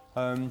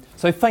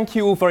So thank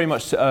you all very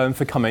much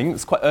for coming.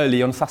 It's quite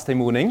early on a Saturday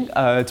morning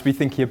to be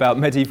thinking about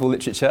medieval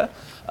literature,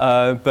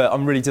 but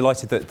I'm really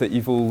delighted that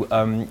you've all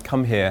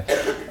come here.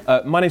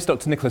 My name's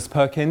Dr. Nicholas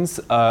Perkins.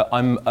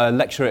 I'm a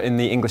lecturer in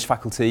the English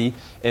faculty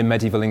in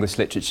medieval English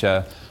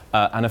literature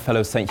and a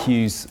fellow of St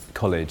Hugh's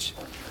College.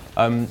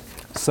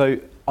 So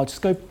I'll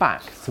just go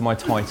back to my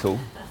title.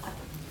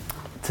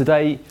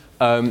 Today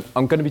I'm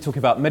going to be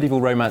talking about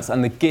medieval romance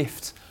and the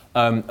gift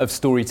of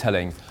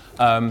storytelling.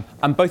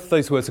 And both of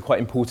those words are quite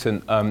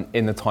important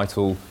in the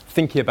title,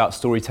 thinking about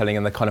storytelling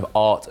and the kind of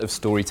art of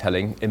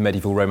storytelling in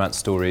medieval romance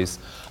stories,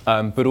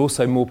 but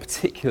also more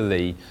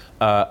particularly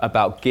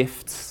about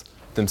gifts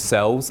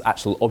themselves,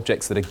 actual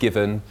objects that are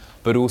given,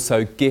 but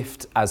also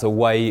gift as a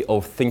way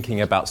of thinking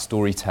about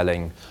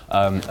storytelling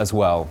as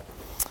well.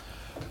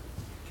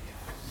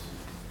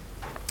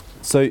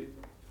 So,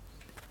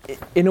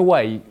 in a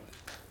way,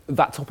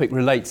 that topic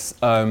relates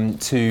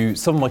to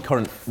some of my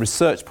current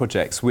research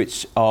projects,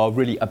 which are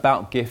really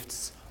about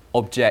gifts,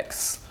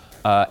 objects,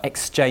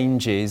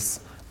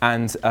 exchanges,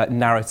 and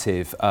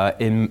narrative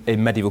in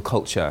medieval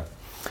culture,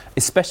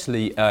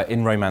 especially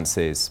in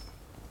romances.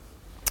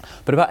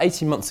 But about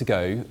 18 months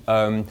ago,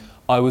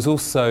 I was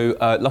also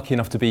lucky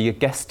enough to be a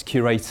guest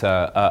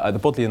curator at the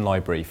Bodleian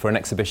Library for an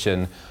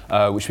exhibition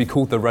which we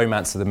called The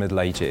Romance of the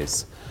Middle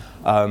Ages.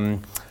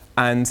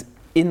 And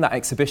in that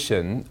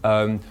exhibition,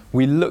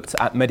 we looked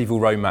at medieval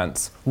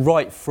romance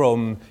right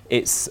from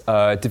its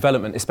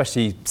development,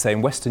 especially, say,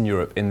 in Western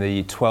Europe in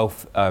the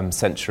 12th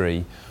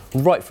century,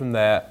 right from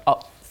there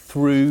up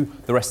through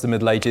the rest of the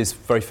Middle Ages,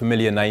 very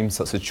familiar names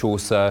such as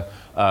Chaucer,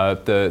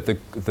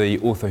 the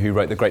author who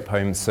wrote the great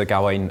poem Sir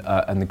Gawain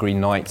and the Green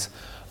Knight,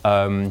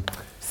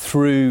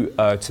 through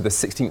to the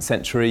 16th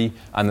century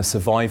and the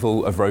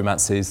survival of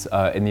romances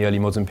in the early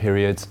modern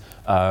period,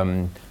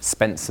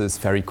 Spenser's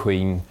Faerie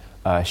Queene,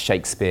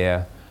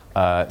 Shakespeare,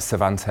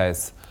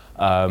 Cervantes,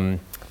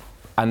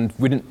 and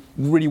we didn't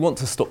really want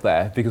to stop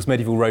there because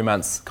medieval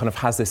romance kind of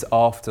has this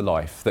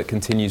afterlife that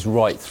continues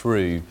right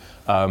through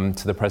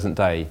to the present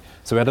day.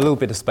 So we had a little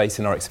bit of space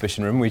in our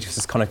exhibition room. We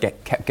just kind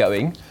of kept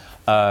going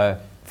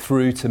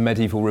through to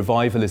medieval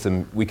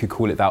revivalism. We could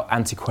call it that,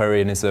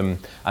 antiquarianism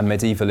and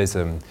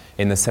medievalism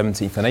in the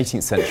 17th and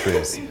 18th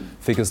centuries.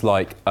 Figures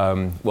like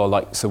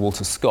Sir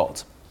Walter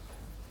Scott,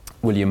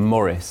 William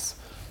Morris,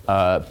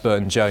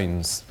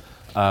 Burne-Jones,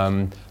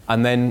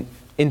 and then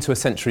into a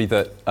century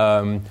that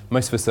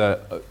most of us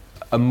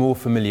are more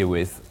familiar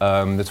with,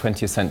 the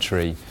 20th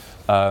century,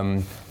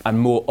 and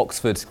more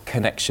Oxford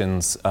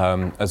connections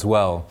as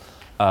well.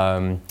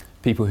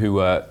 People who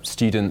were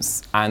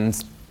students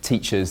and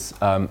teachers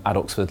at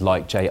Oxford,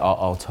 like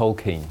J.R.R.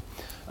 Tolkien,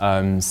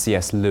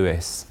 C.S.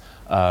 Lewis,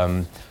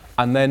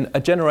 and then a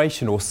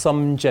generation or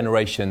some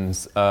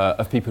generations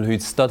of people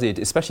who'd studied,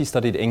 especially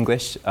studied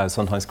English,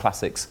 sometimes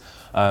classics,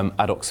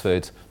 at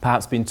Oxford,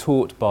 perhaps been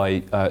taught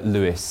by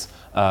Lewis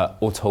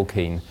or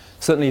Tolkien.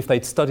 Certainly if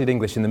they'd studied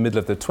English in the middle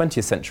of the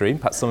 20th century,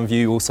 perhaps some of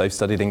you also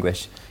studied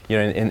English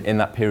in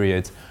that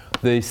period,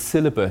 the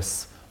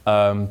syllabus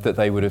that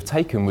they would have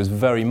taken was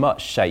very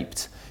much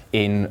shaped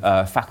in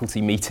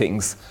faculty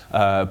meetings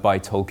by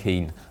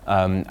Tolkien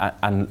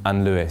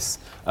and Lewis,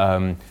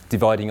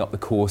 dividing up the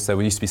course.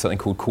 There used to be something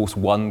called Course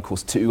 1,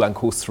 Course 2 and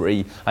Course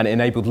 3, and it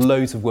enabled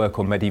loads of work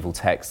on medieval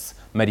texts,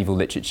 medieval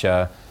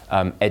literature,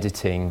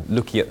 editing,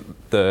 looking at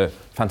the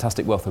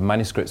fantastic wealth of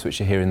manuscripts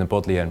which are here in the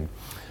Bodleian.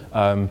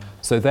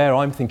 So there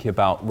I'm thinking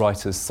about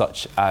writers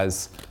such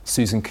as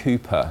Susan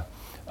Cooper,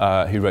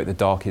 who wrote the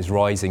Dark is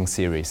Rising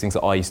series, things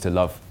that I used to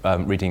love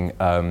reading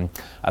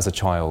as a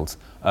child.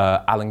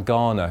 Alan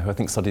Garner, who I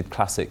think studied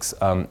classics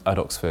at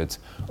Oxford,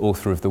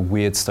 author of The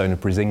Weird Stone of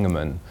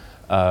Brisingamen,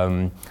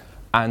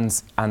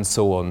 and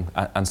so on,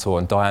 and so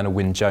on. Diana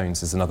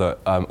Wynne-Jones is another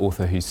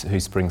author who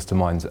springs to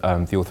mind,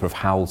 the author of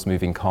Howl's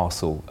Moving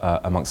Castle,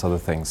 amongst other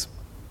things.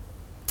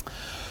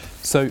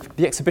 So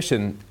the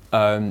exhibition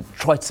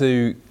tried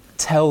to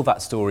tell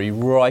that story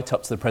right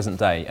up to the present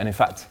day, and in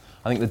fact,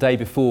 I think the day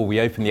before we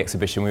opened the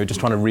exhibition, we were just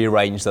trying to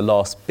rearrange the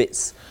last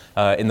bits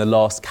in the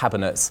last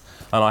cabinets,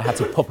 and I had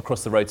to pop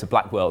across the road to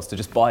Blackwell's to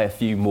just buy a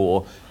few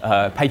more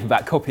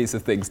paperback copies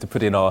of things to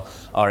put in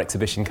our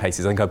exhibition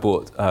cases. I think I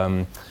bought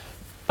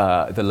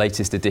the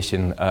latest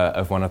edition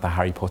of one of the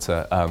Harry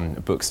Potter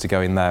books to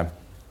go in there.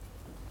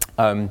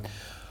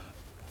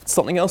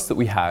 Something else that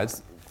we had,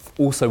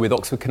 also with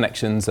Oxford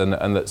connections, and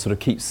that sort of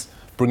keeps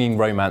bringing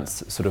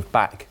romance sort of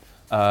back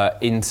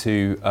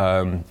into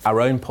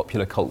our own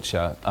popular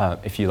culture,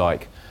 if you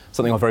like.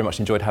 Something I very much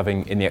enjoyed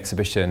having in the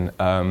exhibition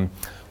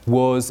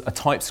was a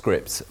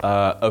typescript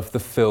of the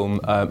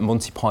film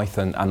Monty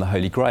Python and the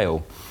Holy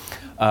Grail.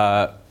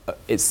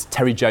 It's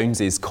Terry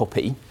Jones's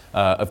copy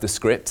of the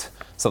script,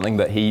 something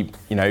that he,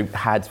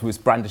 was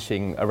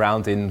brandishing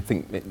around in, I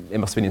think it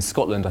must have been in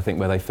Scotland, I think,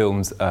 where they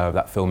filmed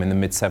that film in the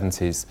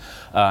mid-70s.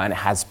 And it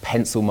has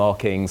pencil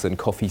markings and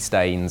coffee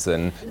stains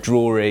and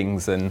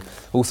drawings and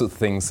all sorts of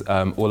things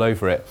all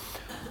over it.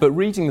 But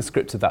reading the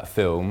script of that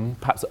film,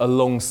 perhaps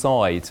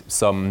alongside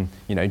some,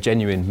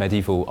 genuine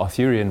medieval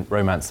Arthurian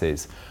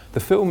romances,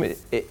 the film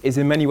is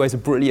in many ways a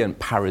brilliant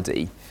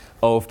parody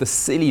of the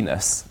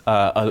silliness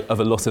of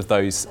a lot of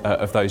those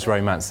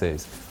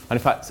romances. And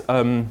in fact,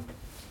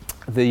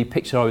 the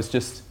picture I was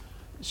just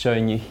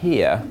showing you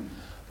here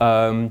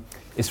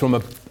is from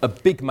a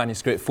big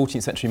manuscript,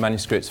 14th century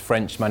manuscript,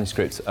 French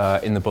manuscript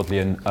in the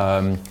Bodleian,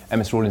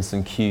 Emerson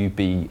Rawlinson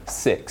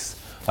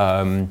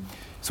QB6.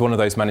 It's one of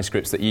those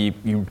manuscripts that you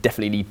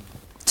definitely need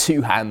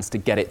two hands to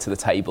get it to the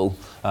table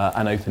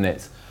and open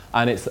it.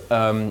 And it's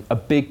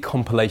a big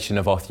compilation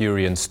of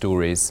Arthurian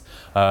stories,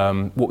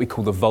 what we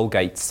call the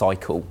Vulgate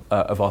cycle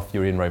of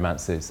Arthurian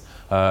romances,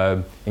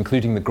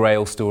 including the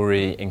Grail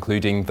story,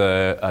 including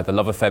the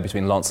love affair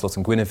between Lancelot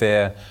and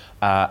Guinevere,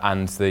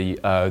 and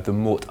the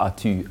Mort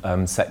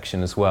Arthur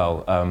section as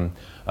well,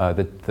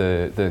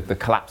 the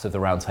collapse of the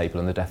Round Table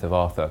and the death of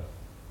Arthur.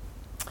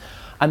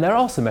 And there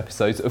are some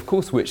episodes, of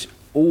course, which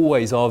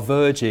always are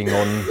verging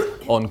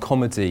on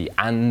comedy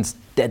and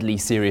deadly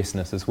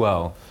seriousness as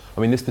well.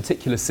 I mean, this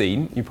particular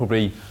scene, you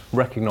probably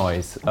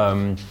recognise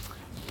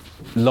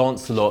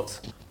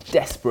Lancelot,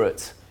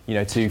 desperate,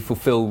 to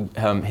fulfil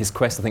his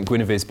quest. I think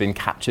Guinevere's been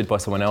captured by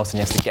someone else and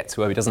he has to get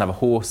to her. He doesn't have a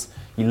horse.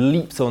 He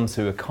leaps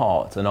onto a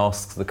cart and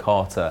asks the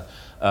carter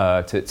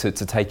to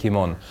take him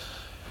on.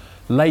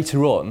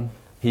 Later on,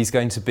 he's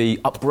going to be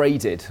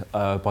upbraided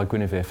by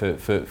Guinevere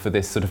for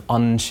this sort of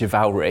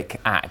unchivalric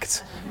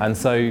act. And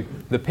so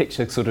the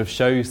picture sort of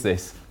shows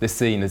this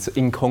scene, this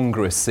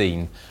incongruous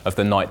scene of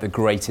the knight, the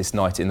greatest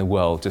knight in the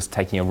world, just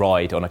taking a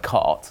ride on a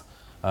cart.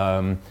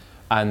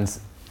 And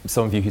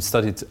some of you who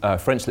studied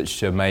French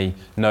literature may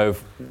know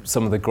of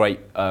some of the great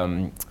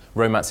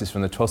romances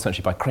from the 12th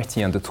century by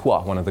Chrétien de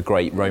Troyes, one of the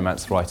great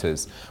romance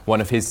writers. One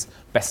of his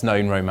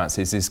best-known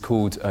romances is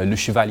called Le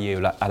Chevalier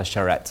à la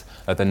Charrette,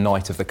 the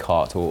Knight of the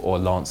Cart, or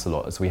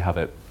Lancelot, as we have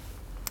it.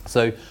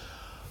 So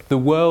the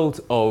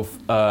world of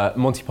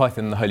Monty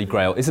Python and the Holy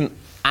Grail isn't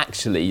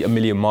actually a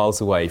million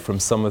miles away from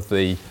some of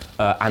the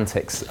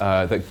antics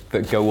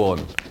that go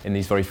on in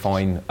these very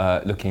fine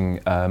looking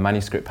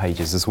manuscript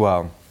pages as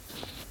well.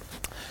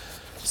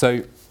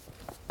 So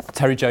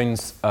Terry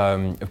Jones,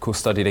 of course,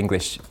 studied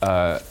English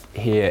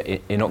here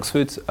in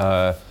Oxford.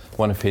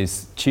 One of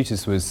his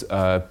tutors was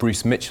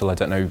Bruce Mitchell. I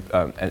don't know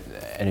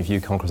any of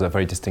you come across a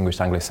very distinguished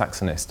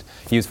Anglo-Saxonist.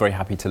 He was very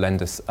happy to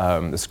lend us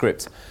the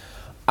script.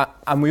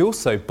 And we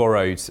also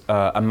borrowed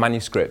a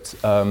manuscript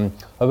of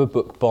a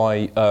book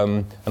by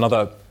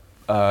another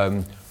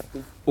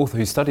author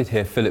who studied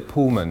here, Philip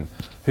Pullman,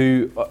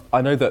 who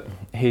I know that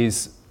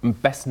his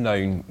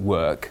best-known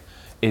work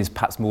is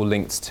perhaps more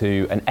linked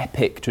to an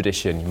epic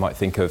tradition. You might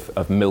think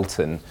of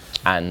Milton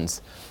and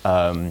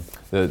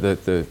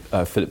the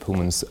Philip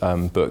Pullman's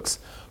books.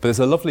 But there's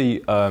a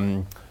lovely,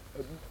 I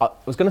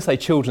was going to say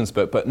children's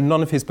book, but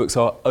none of his books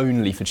are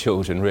only for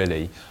children,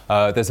 really.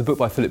 There's a book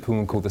by Philip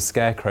Pullman called The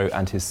Scarecrow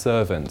and His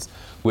Servant,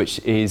 which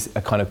is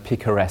a kind of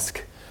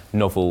picaresque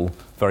novel,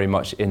 very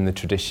much in the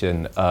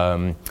tradition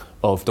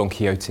of Don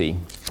Quixote.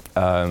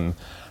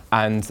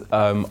 And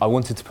I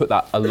wanted to put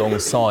that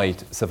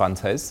alongside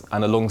Cervantes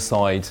and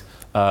alongside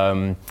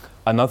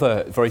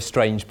another very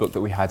strange book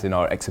that we had in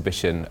our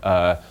exhibition,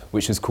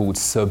 which was called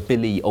Sir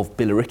Billy of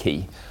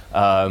Billericay,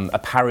 a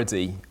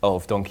parody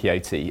of Don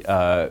Quixote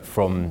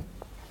from,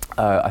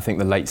 I think,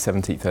 the late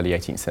 17th, early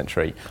 18th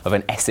century, of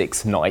an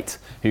Essex knight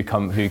who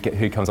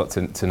comes up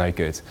to no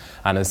good.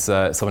 And as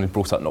someone who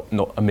brought up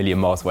not a million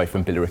miles away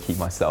from Billericay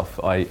myself,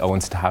 I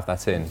wanted to have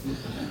that in.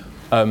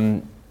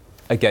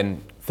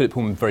 Again, Philip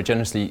Pullman very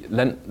generously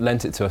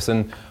lent it to us,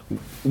 and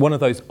one of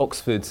those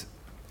Oxford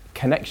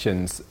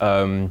connections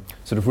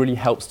sort of really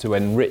helps to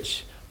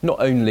enrich not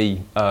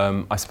only,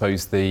 I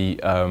suppose, the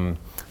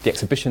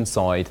exhibition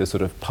side, the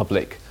sort of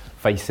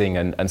public-facing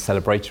and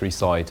celebratory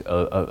side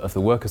of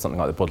the work of something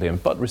like the Bodleian,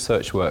 but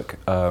research work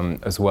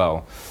as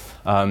well.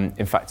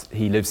 In fact,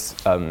 he lives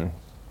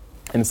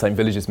in the same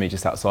village as me,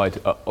 just outside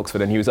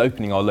Oxford, and he was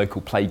opening our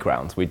local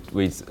playground.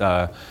 We'd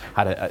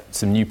had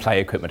some new play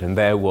equipment, and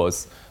there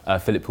was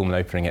Philip Pullman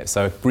opening it.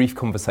 So a brief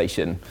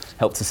conversation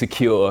helped to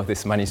secure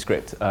this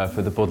manuscript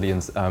for the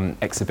Bodleian's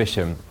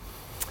exhibition.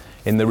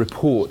 In the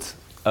report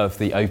of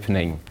the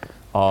opening,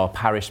 our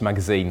parish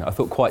magazine, I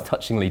thought quite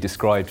touchingly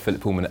described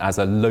Philip Pullman as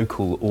a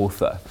local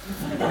author,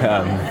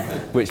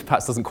 which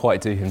perhaps doesn't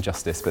quite do him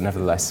justice, but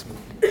nevertheless.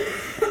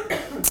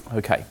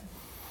 Okay.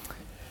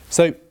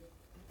 So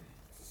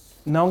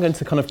now I'm going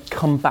to kind of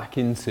come back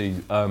into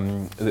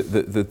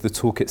the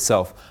talk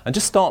itself and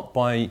just start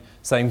by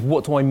saying,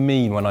 what do I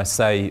mean when I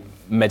say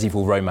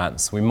medieval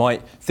romance? We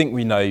might think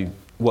we know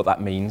what that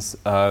means.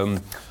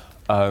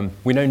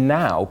 We know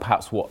now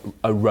perhaps what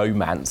a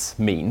romance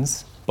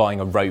means, buying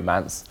a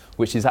romance,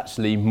 which is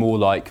actually more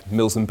like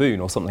Mills and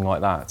Boon or something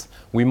like that.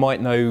 We might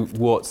know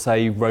what,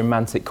 say,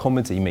 romantic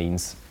comedy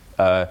means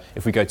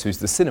if we go to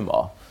the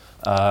cinema.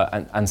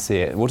 And see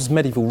it. What does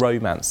medieval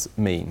romance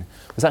mean?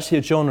 It's actually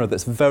a genre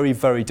that's very,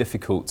 very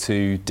difficult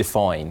to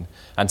define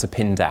and to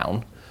pin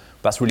down.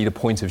 That's really the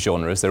point of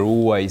genres. They're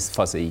always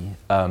fuzzy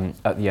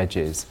at the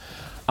edges.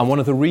 And one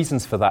of the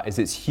reasons for that is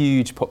its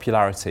huge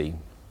popularity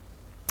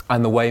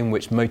and the way in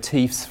which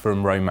motifs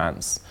from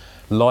romance,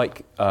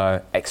 like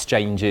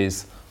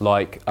exchanges,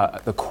 like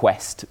the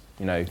quest,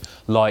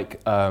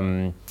 like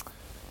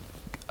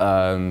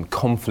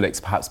conflicts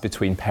perhaps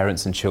between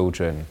parents and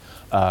children,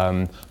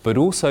 but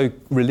also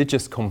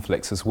religious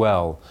conflicts as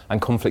well,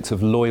 and conflicts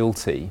of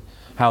loyalty,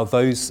 how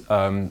those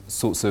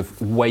sorts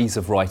of ways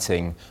of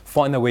writing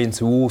find their way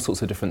into all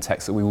sorts of different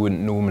texts that we wouldn't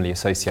normally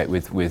associate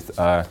with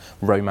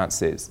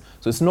romances.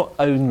 So it's not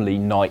only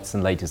knights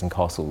and ladies and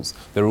castles,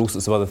 there are all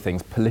sorts of other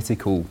things,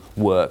 political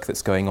work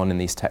that's going on in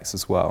these texts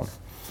as well.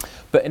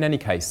 But in any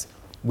case,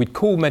 we'd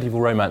call medieval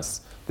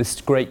romance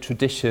this great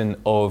tradition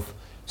of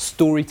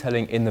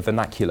storytelling in the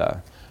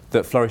vernacular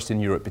that flourished in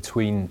Europe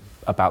between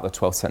about the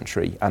 12th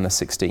century and the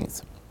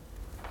 16th.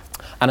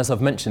 And as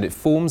I've mentioned, it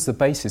forms the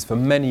basis for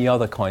many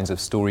other kinds of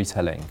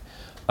storytelling.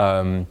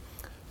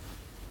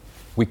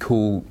 We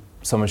call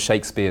some of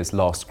Shakespeare's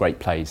last great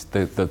plays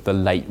the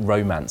late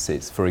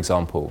romances, for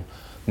example.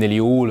 Nearly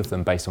all of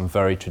them based on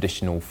very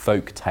traditional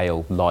folk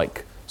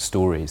tale-like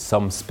stories,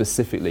 some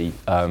specifically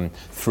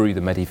through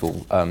the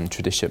medieval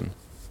tradition.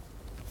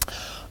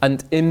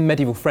 And in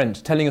medieval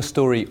French, telling a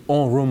story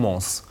en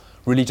romance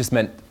really just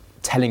meant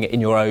telling it in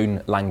your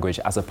own language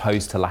as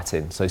opposed to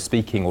Latin, so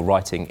speaking or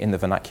writing in the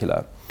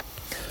vernacular.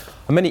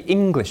 And many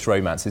English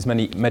romances,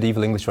 many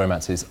medieval English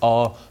romances,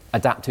 are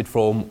adapted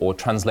from or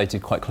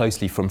translated quite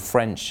closely from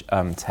French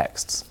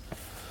texts.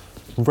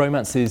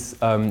 Romances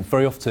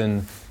very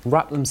often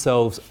wrap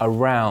themselves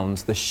around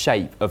the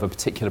shape of a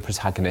particular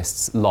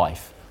protagonist's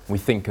life. We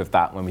think of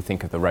that when we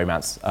think of the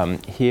romance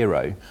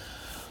hero,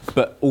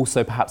 but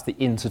also perhaps the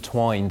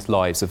intertwined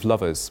lives of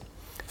lovers,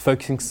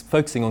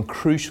 focusing on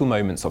crucial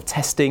moments of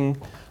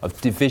testing, of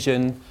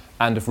division,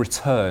 and of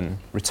return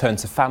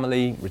to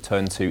family,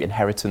 return to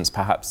inheritance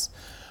perhaps,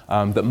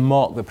 that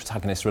mark the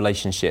protagonist's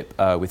relationship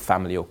with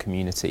family or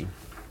community.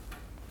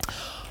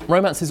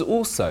 Romances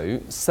also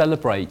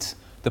celebrate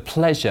the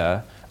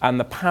pleasure and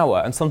the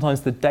power and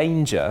sometimes the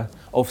danger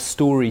of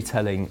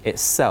storytelling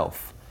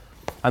itself.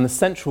 And the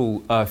central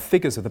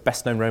figures of the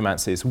best-known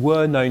romances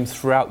were known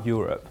throughout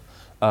Europe,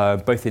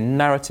 both in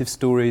narrative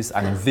stories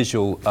and in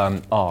visual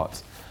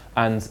art.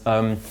 And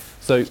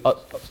so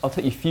I'll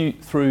take you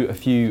through a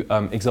few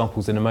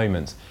examples in a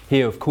moment.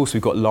 Here, of course,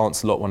 we've got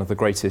Lancelot, one of the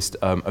greatest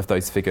of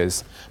those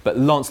figures. But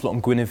Lancelot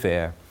and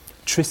Guinevere,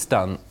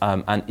 Tristan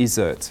and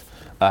Iseult,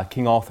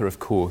 King Arthur, of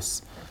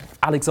course,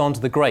 Alexander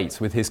the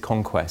Great with his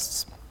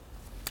conquests,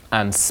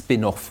 and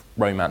spin-off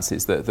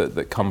romances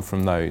that come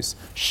from those.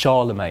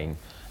 Charlemagne,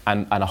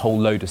 and a whole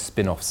load of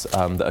spin-offs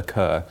that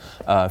occur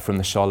from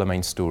the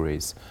Charlemagne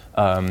stories,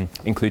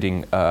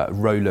 including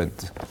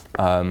Roland.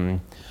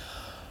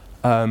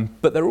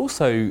 But there are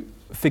also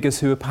figures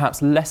who are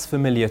perhaps less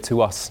familiar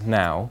to us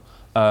now,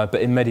 but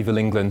in medieval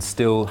England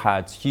still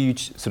had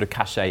huge sort of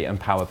cachet and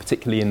power,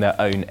 particularly in their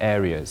own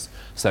areas.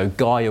 So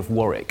Guy of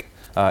Warwick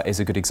is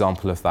a good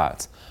example of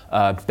that.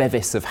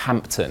 Bevis of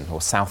Hampton,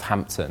 or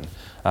Southampton,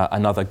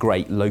 another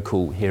great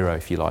local hero,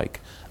 if you like.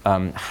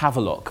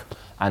 Havelock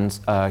and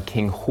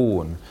King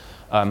Horn.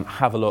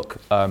 Havelock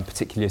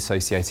particularly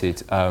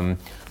associated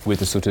with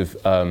the sort of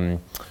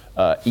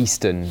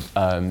eastern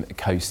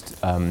coast,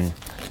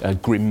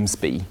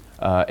 Grimsby,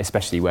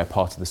 especially where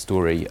part of the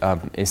story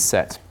is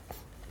set.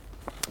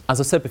 As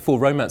I said before,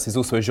 romance is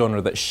also a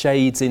genre that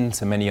shades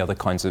into many other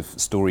kinds of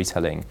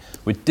storytelling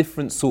with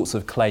different sorts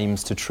of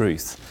claims to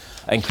truth,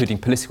 including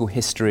political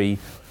history,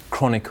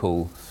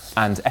 chronicle,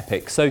 and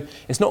epic. So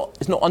it's not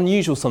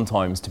unusual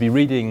sometimes to be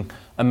reading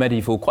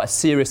quite a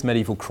serious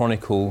medieval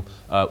chronicle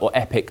or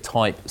epic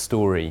type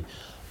story,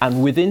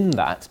 and within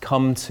that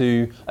come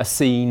to a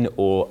scene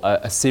or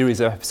a series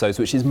of episodes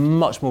which is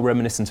much more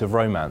reminiscent of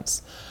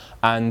romance.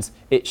 And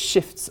it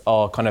shifts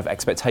our kind of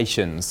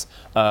expectations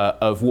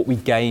of what we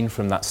gain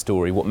from that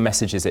story, what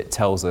messages it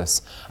tells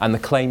us, and the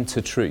claim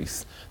to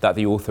truth that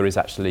the author is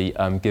actually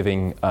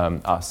giving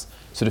us.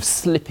 Sort of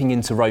slipping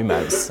into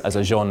romance as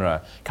a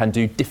genre can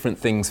do different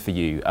things for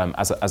you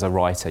as a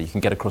writer. You can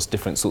get across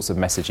different sorts of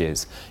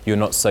messages. You're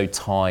not so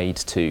tied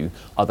to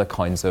other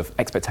kinds of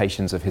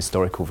expectations of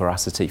historical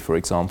veracity, for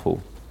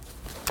example.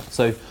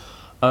 So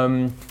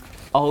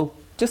I'll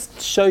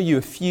just show you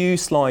a few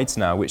slides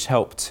now which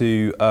help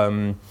to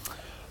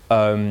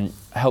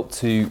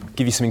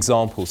give you some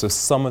examples of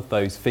some of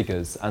those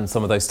figures and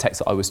some of those texts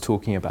that I was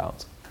talking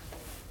about.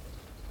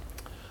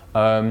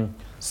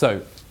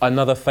 So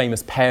another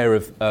famous pair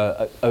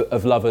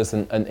of lovers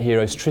and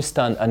heroes,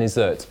 Tristan and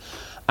Iseult.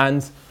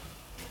 And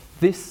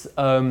this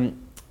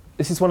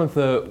is one of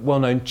the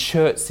well-known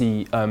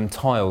Chertsey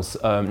tiles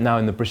now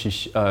in the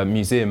British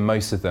Museum,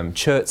 most of them.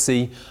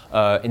 Chertsey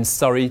in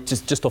Surrey,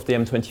 just off the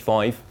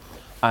M25.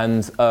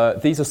 And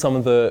these are some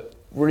of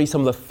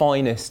the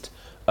finest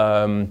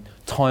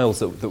tiles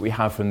that we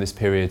have from this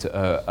period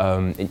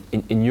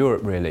in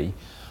Europe, really.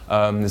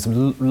 There's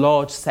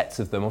large sets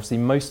of them. Obviously,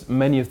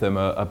 many of them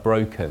are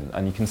broken,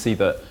 and you can see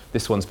that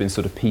this one's been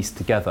sort of pieced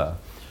together.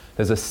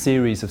 There's a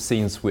series of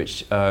scenes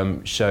which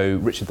show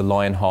Richard the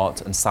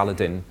Lionheart and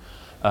Saladin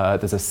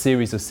There's a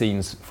series of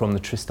scenes from the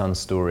Tristan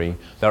story.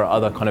 There are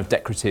other kind of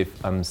decorative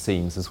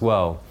scenes as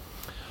well.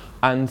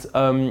 And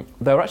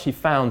they were actually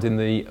found in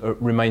the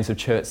remains of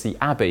Chertsey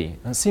Abbey.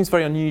 And it seems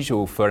very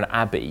unusual for an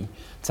abbey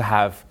to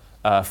have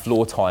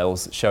floor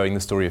tiles showing the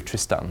story of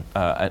Tristan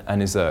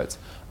and Iseult.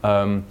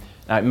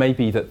 Now, it may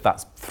be that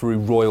that's through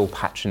royal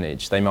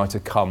patronage. They might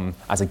have come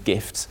as a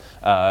gift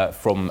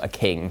from a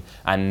king,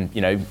 and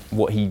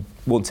what he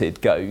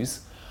wanted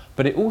goes.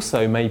 But it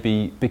also may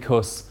be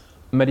because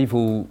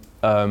medieval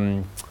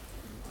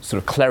sort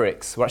of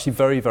clerics were actually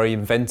very, very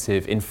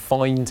inventive in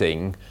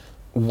finding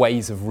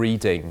ways of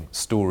reading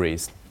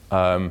stories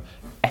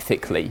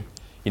ethically.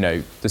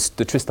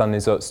 The Tristan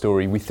and Iseult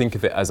story, we think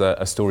of it as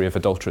a story of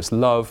adulterous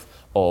love,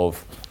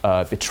 of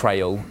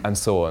betrayal, and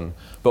so on.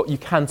 But you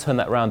can turn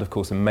that around, of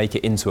course, and make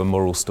it into a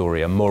moral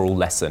story, a moral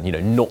lesson,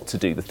 not to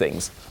do the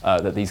things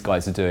that these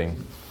guys are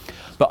doing.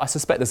 But I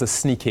suspect there's a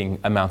sneaking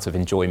amount of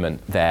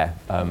enjoyment there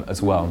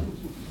as well.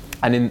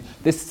 And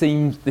this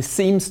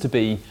seems to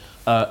be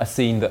a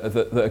scene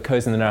that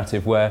occurs in the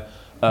narrative where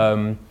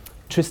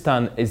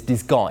Tristan is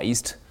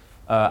disguised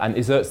and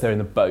Iseult's there in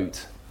the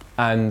boat,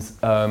 and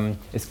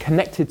it's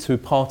connected to a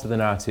part of the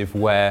narrative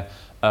where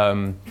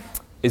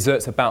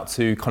Iseult's about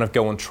to kind of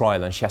go on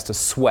trial, and she has to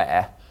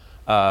swear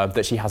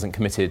that she hasn't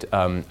committed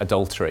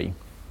adultery.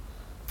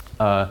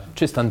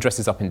 Tristan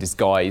dresses up in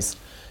disguise.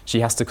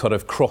 She has to kind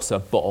of cross a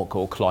bog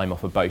or climb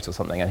off a boat or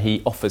something, and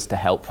he offers to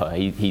help her.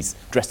 He's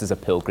dressed as a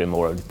pilgrim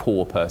or a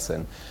poor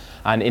person.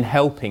 And in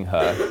helping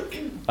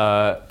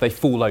her, they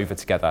fall over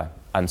together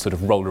and sort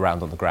of roll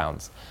around on the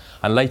ground.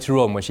 And later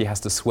on, when she has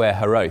to swear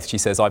her oath, she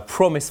says, "I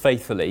promise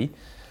faithfully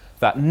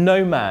that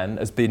no man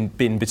has been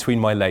between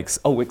my legs,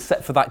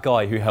 except for that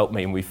guy who helped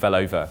me and we fell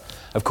over."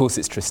 Of course,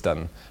 it's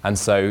Tristan. And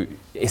so,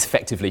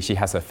 effectively, she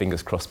has her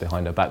fingers crossed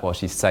behind her back while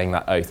she's saying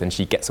that oath, and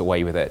she gets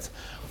away with it.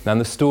 Now,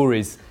 the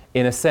stories,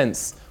 in a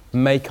sense,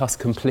 make us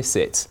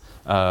complicit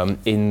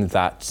in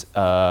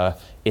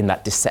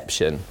that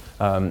deception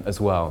as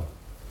well.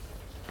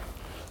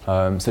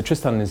 So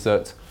Tristan and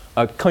Iseult.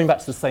 Coming back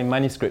to the same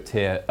manuscript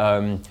here,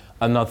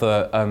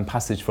 another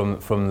passage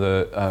from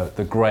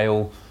the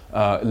Grail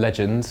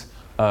legend.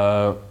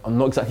 I'm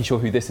not exactly sure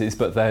who this is,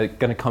 but they're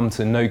going to come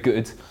to no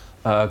good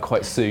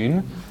quite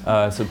soon.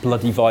 So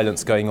bloody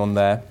violence going on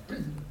there.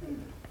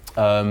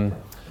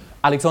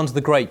 Alexander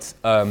the Great,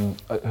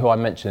 who I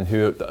mentioned,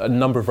 who a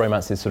number of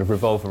romances sort of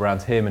revolve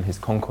around him and his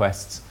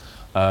conquests.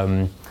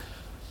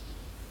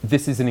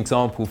 This is an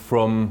example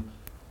from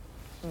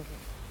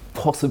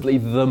possibly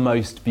the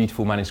most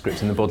beautiful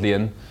manuscript in the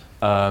Bodleian,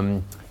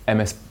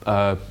 MS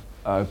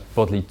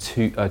Bodley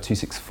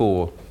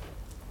 264,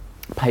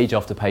 page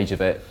after page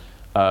of it,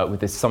 with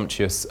this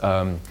sumptuous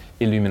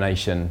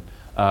illumination.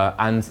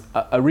 And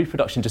a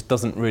reproduction just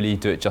doesn't really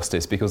do it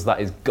justice, because that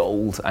is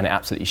gold and it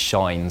absolutely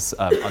shines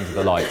under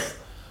the lights.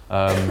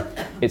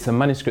 It's a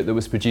manuscript that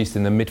was produced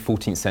in the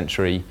mid-14th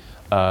century.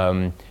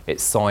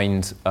 It's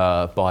signed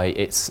by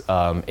its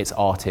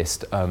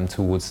artist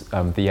towards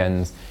the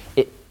end.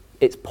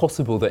 It's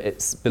possible that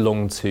it's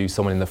belonged to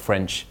someone in the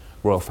French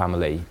royal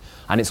family.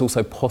 And it's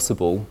also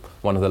possible,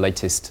 one of the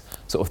latest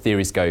sort of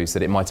theories goes,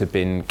 that it might have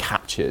been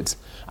captured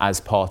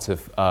as part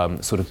of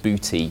sort of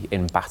booty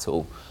in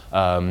battle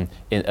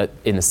in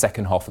the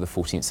second half of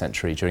the 14th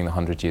century during the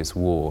 100 Years'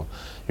 War.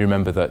 You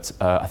remember that,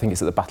 I think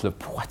it's at the Battle of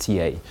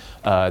Poitiers,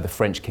 the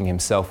French king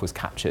himself was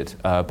captured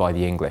by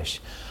the English.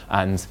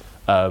 And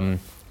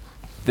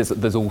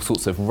there's all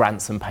sorts of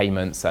ransom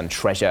payments and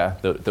treasure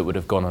that would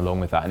have gone along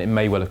with that, and it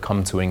may well have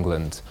come to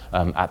England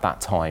at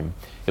that time.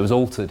 It was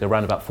altered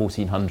around about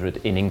 1400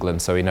 in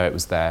England, so we know it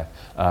was there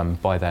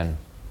by then.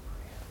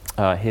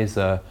 Here's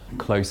a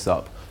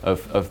close-up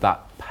of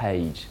that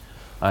page.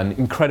 An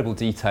incredible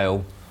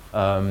detail,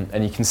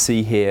 and you can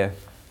see here,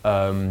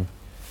 you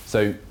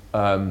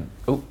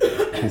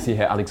can see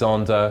here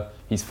Alexander,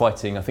 he's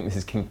fighting, I think this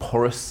is King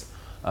Porus.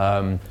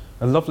 A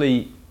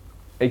lovely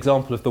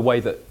example of the way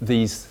that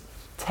these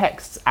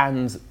texts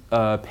and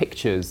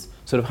pictures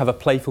sort of have a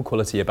playful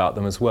quality about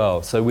them as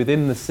well. So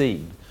within the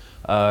scene,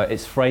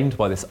 it's framed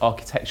by this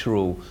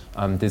architectural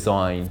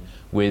design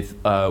with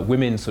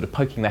women sort of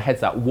poking their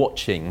heads out,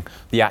 watching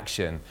the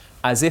action,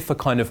 as if a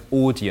kind of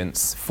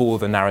audience for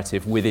the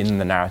narrative within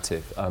the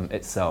narrative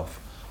itself.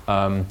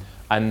 And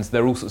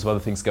there are all sorts of other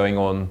things going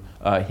on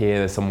here.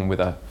 There's someone with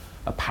a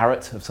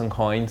parrot of some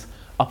kind.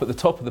 Up at the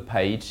top of the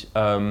page,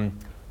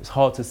 it's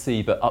hard to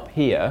see, but up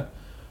here,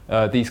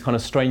 these kind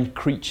of strange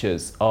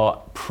creatures are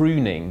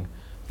pruning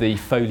the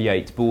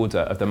foliate border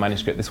of the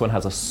manuscript. This one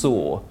has a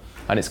saw,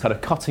 and it's kind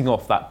of cutting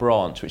off that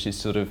branch, which is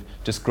sort of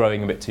just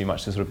growing a bit too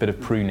much. There's sort of a bit of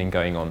pruning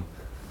going on.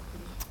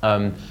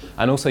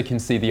 And also you can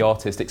see the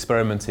artist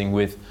experimenting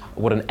with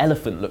what an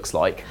elephant looks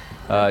like,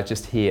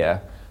 just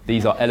here.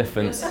 These are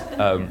elephants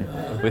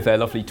with their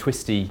lovely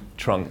twisty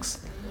trunks.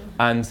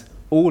 And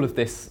all of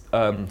this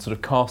sort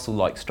of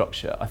castle-like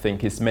structure, I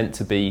think, is meant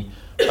to be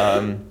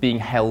being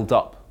held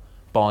up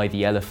by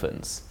the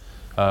elephants.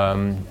 I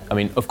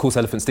mean, of course,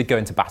 elephants did go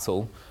into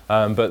battle,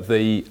 but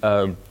the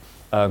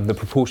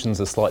proportions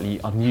are slightly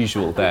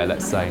unusual there,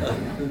 let's say.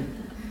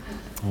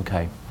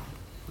 Okay.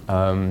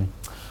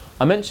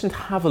 I mentioned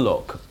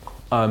Havelock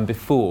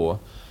before,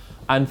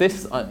 and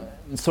this,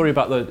 sorry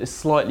about it's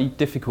slightly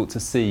difficult to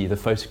see the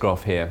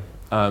photograph here,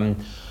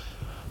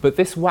 but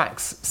this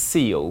wax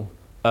seal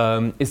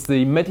is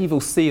the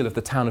medieval seal of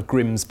the town of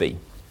Grimsby.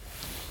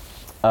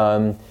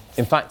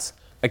 In fact,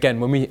 again,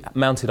 when we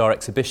mounted our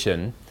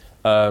exhibition,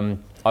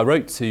 I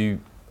wrote to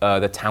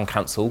the town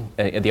council,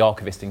 the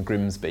archivist in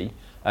Grimsby,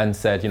 and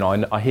said,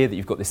 I hear that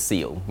you've got this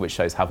seal which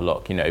shows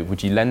Havelock,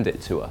 would you lend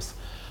it to us?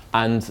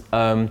 And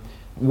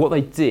what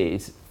they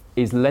did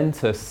is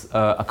lent us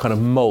a kind of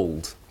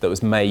mould that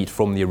was made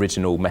from the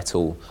original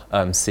metal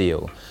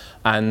seal.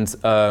 And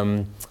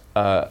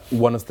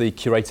one of the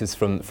curators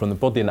from the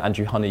Bodleian,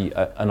 Andrew Honey,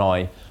 and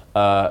I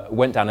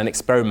went down and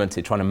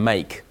experimented trying to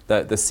make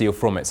the seal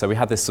from it. So we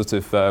had this sort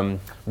of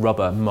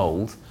rubber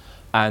mould,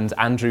 and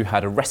Andrew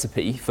had a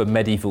recipe for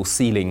medieval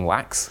sealing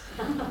wax,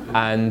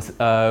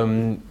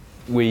 and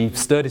we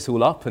stirred it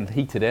all up and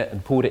heated it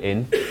and poured it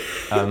in.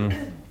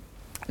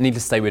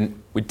 Needless to say,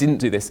 we didn't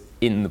do this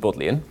in the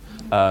Bodleian.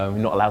 We're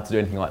not allowed to do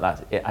anything like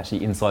that,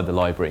 actually inside the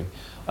library.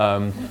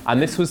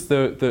 And this was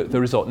the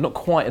result. Not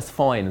quite as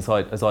fine as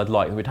I'd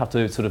like. We'd have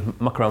to sort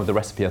of muck around with the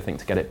recipe, I think,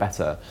 to get it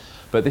better.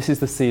 But this is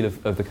the seal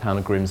of the town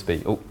of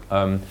Grimsby.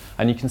 And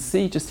you can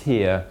see just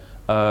here,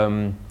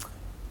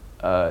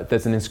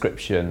 there's an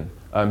inscription,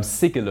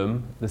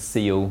 Sigillum, the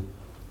seal,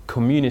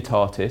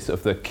 Communitatis,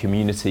 of the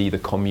community, the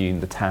commune,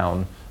 the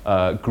town,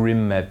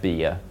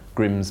 Grimmebia,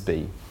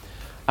 Grimsby.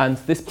 And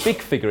this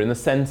big figure in the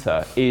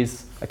centre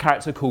is a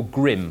character called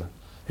Grim,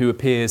 who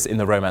appears in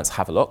the romance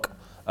Havelock.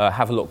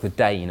 Havelock the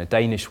Dane, a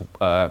Danish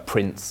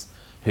prince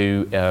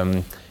who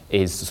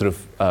is sort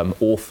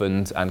of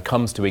orphaned and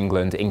comes to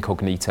England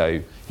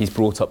incognito. He's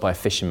brought up by a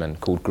fisherman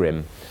called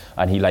Grim,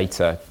 and he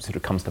later sort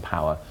of comes to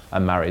power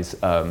and marries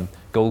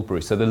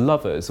Goldborough. So the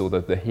lovers, or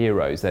the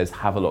heroes, there's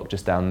Havelock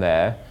just down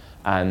there,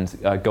 and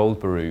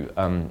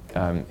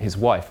Goldborough, his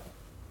wife.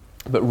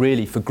 But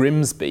really, for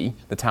Grimsby,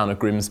 the town of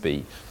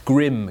Grimsby,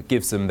 Grim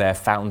gives them their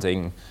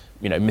founding,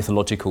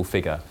 mythological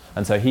figure.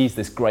 And so he's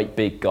this great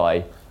big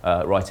guy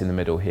right in the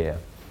middle here.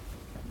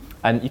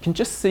 And you can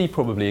just see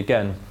probably,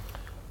 again,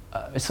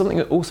 it's something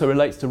that also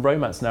relates to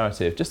romance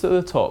narrative. Just at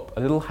the top, a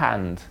little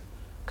hand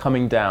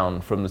coming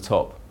down from the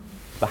top,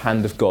 the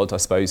hand of God, I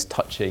suppose,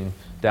 touching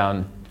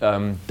down,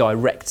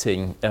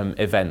 directing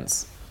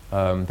events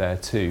there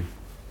too.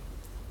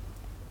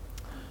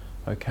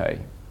 Okay.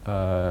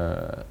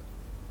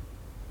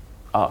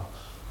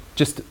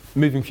 Just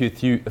moving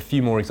through a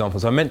few more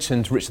examples. I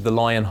mentioned Richard the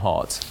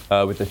Lionheart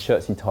with the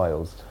Chertsey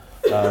tiles.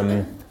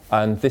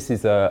 And this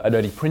is an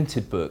early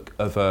printed book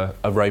of a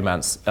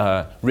romance,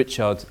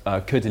 Richard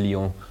Coeur de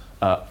Lion,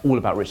 all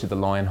about Richard the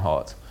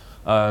Lionheart.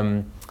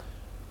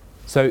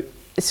 So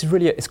this is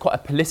really, it's quite a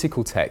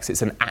political text.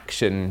 It's an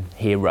action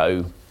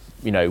hero,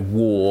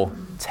 war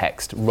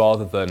text,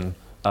 rather than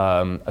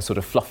a sort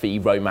of fluffy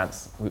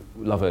romance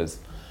lovers.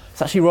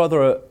 It's actually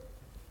rather a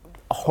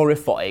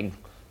horrifying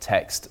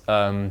text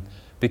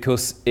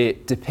because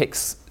it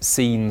depicts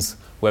scenes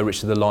where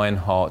Richard the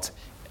Lionheart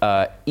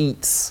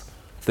eats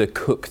the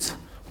cooked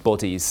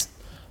bodies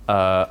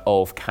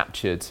of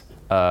captured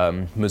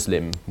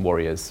Muslim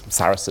warriors,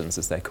 Saracens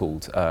as they're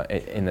called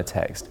in the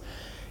text.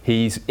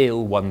 He's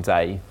ill one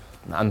day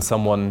and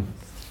someone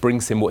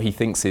brings him what he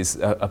thinks is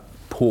a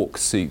pork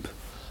soup,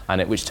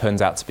 and which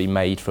turns out to be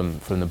made from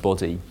the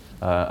body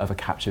of a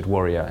captured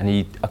warrior, and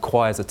he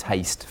acquires a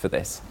taste for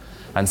this.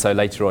 And so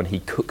later on he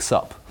cooks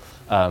up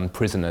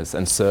prisoners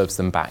and serves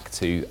them back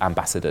to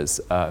ambassadors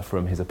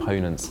from his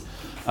opponents.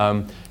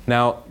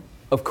 Now,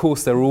 of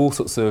course, there are all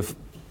sorts of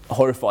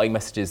horrifying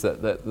messages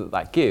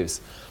that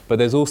gives, but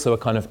there's also a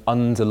kind of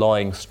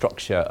underlying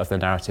structure of the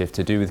narrative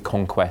to do with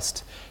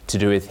conquest, to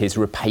do with his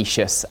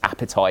rapacious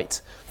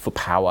appetite for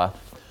power,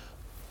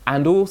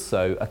 and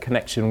also a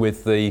connection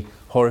with the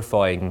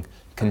horrifying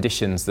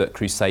conditions that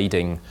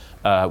crusading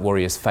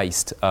warriors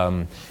faced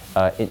in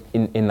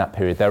that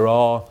period. There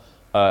are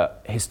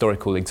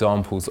historical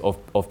examples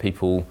of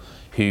people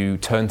who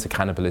turned to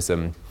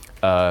cannibalism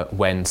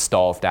when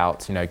starved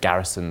out,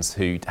 garrisons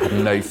who had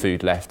no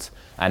food left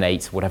and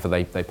ate whatever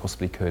they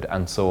possibly could,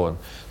 and so on.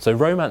 So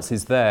romance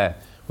is there,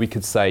 we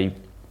could say,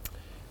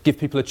 give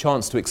people a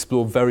chance to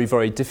explore very,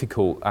 very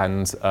difficult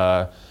and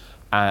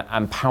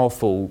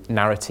powerful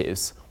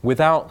narratives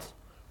without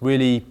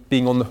really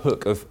being on the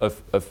hook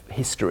of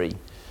history.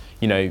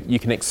 You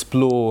can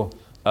explore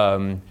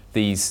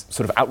these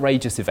sort of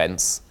outrageous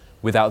events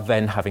without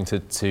then having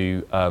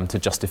to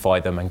justify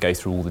them and go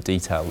through all the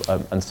detail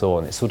and so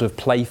on. It's sort of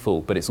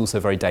playful, but it's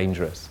also very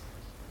dangerous.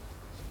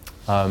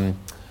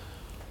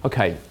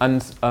 Okay,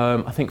 and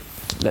I think,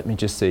 let me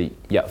just see.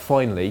 Yeah,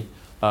 finally,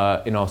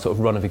 in our sort of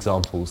run of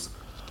examples,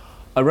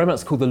 a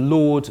romance called the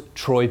Lord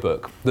Troy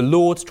Book. The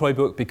Lord Troy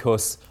Book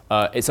because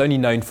it's only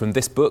known from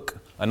this book,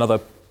 another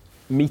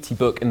meaty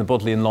book in the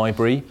Bodleian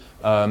Library,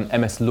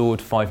 MS Lord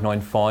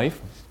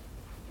 595.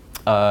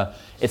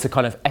 It's a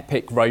kind of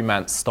epic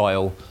romance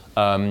style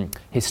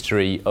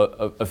history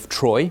of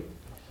Troy.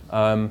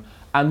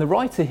 And the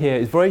writer here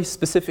is very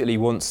specifically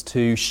wants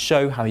to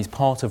show how he's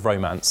part of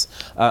romance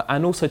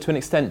and also to an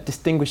extent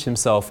distinguish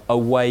himself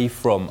away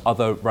from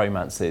other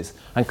romances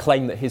and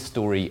claim that his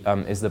story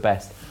is the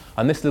best.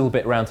 And this little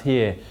bit around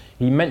here,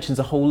 he mentions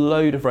a whole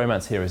load of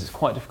romance heroes. It's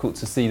quite difficult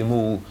to see them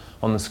all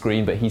on the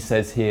screen, but he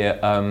says here,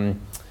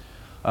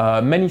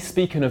 many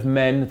speaken of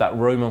men that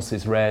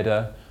romances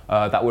rarder,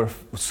 that were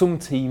some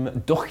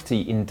team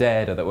dochty in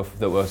dare, that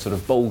were sort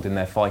of bold in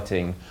their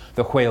fighting,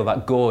 the whale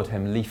that God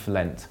him lief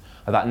lent,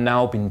 that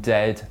now been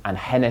dead and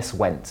hennes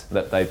went,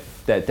 that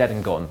they're dead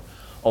and gone,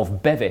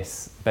 of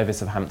Bevis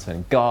of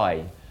Hampton,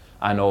 Guy,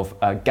 and of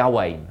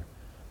Gawain,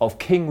 of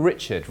King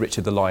Richard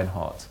the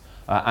Lionheart,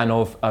 and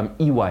of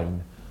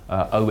Ewain,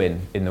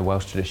 Owen in the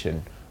Welsh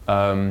tradition,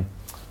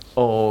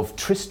 of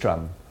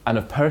Tristram, and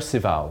of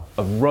Percival,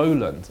 of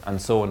Roland, and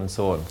so on,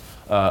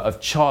 of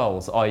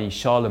Charles, i.e.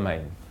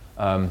 Charlemagne.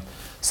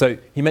 So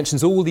he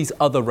mentions all these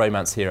other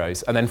romance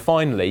heroes, and then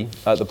finally,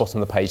 at the bottom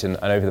of the page and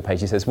over the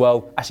page, he says,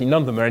 well, actually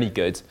none of them are any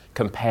good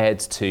compared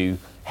to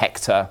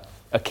Hector,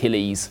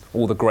 Achilles,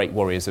 all the great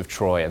warriors of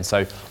Troy. And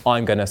so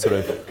I'm going to sort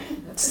of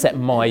set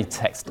my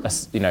text,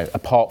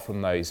 apart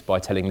from those by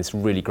telling this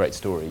really great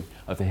story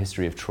of the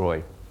history of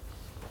Troy.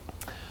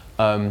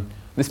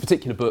 This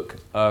particular book,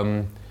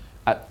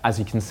 as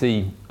you can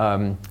see,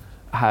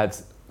 had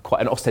quite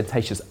an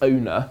ostentatious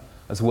owner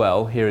as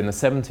well here in the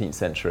 17th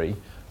century.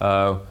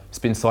 It's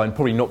been signed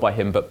probably not by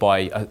him but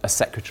by a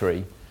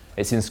secretary.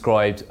 It's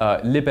inscribed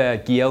Liber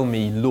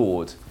Guilhelmi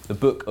Laud, the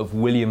book of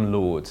William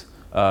Laud,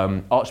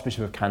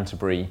 Archbishop of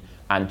Canterbury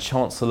and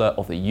Chancellor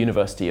of the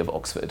University of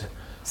Oxford,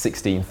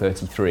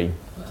 1633.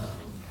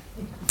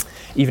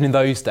 Even in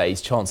those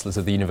days, chancellors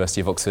of the University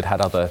of Oxford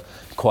had other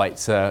quite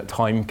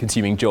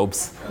time-consuming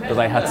jobs that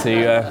they had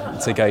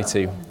to go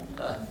to.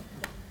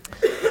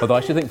 Although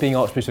I should think being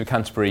Archbishop of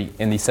Canterbury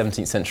in the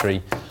 17th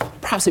century,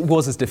 perhaps it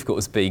was as difficult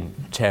as being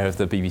chair of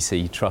the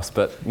BBC Trust,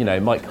 but,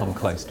 it might come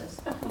close.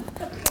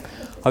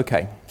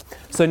 Okay,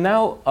 so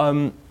now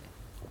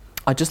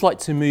I'd just like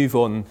to move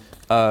on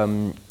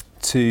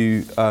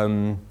to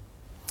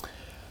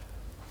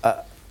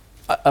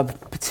a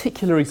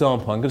particular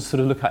example I'm going to sort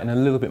of look at in a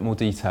little bit more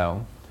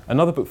detail.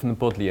 Another book from the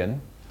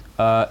Bodleian,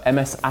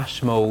 MS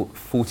Ashmole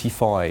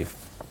 45.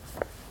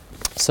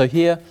 So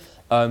here,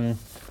 I've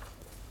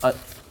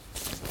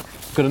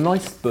got a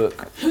nice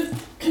book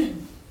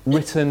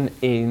written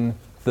in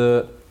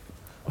the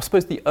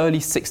early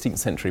 16th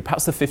century,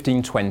 perhaps the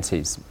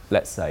 1520s,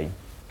 let's say.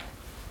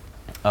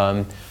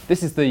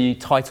 This is the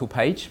title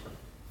page.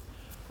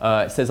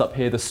 It says up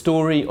here, The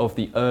Story of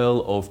the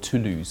Earl of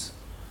Toulouse.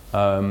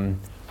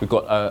 We've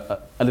got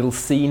a little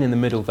scene in the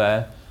middle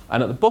there,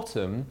 and at the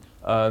bottom,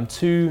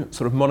 two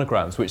sort of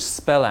monograms which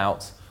spell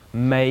out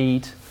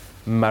Maid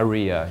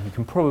Maria. You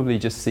can probably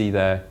just see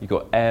there, you've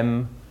got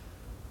M,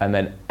 and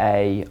then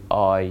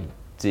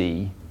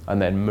A-I-D,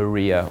 and then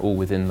Maria, all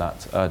within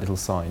that little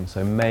sign.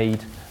 So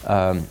Maid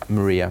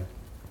Maria.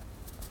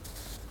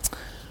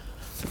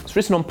 It's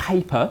written on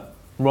paper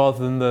rather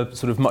than the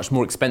sort of much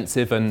more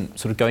expensive and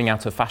sort of going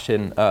out of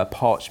fashion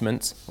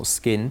parchment or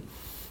skin.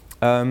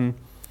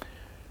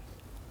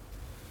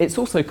 It's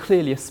also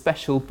clearly a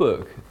special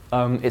book.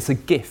 It's a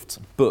gift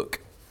book.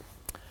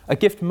 A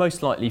gift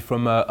most likely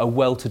from a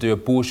well-to-do, a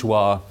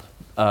bourgeois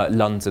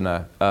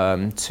Londoner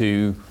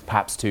to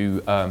perhaps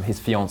to his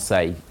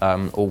fiancée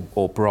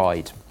or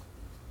bride.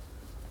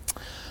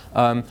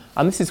 And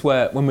this is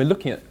where, when we're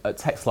looking at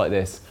texts like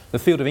this, the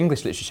field of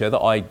English literature that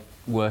I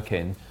work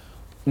in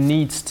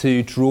needs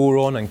to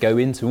draw on and go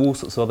into all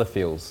sorts of other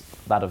fields,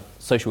 that of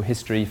social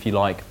history, if you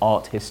like,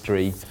 art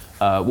history,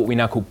 what we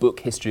now call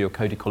book history or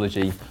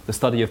codicology, the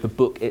study of the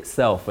book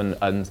itself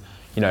and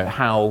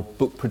how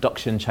book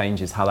production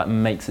changes, how that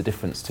makes a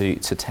difference to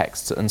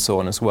text and so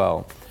on as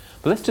well.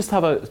 But let's just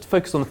have a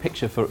focus on the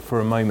picture for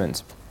a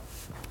moment.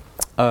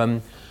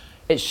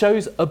 It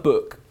shows a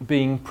book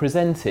being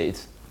presented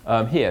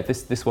here,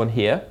 this one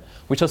here,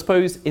 which I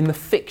suppose in the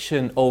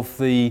fiction of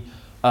the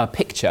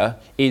picture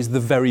is the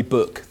very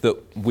book that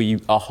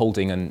we are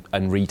holding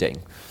and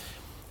reading.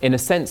 In a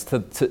sense, to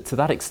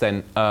that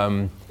extent,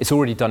 it's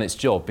already done its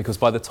job, because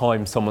by the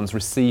time someone's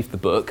received the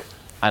book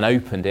and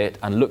opened it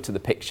and looked at the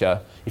picture,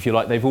 if you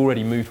like, they've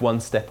already moved one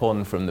step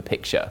on from the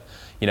picture.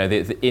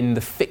 In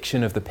the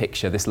fiction of the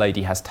picture, this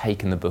lady has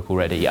taken the book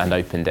already and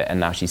opened it, and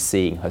now she's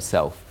seeing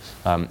herself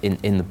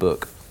in the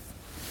book.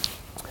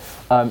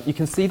 You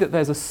can see that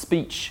there's a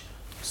speech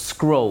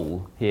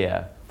scroll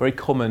here, very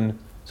common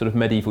sort of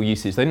medieval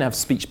usage. They didn't have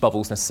speech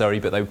bubbles necessarily,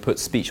 but they would put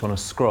speech on a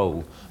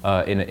scroll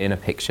in a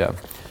picture.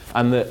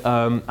 And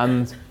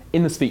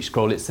in the speech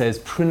scroll it says,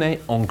 "Prenez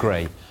en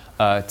gré,"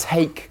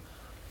 take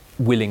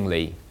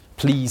willingly,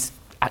 please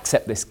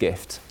accept this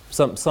gift.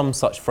 Some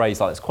such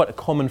phrase like that. It's quite a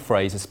common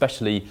phrase,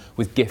 especially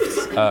with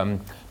gifts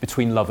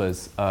between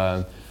lovers.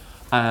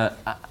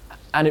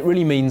 And it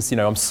really means,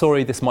 I'm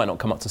sorry this might not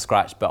come up to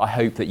scratch, but I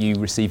hope that you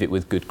receive it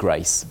with good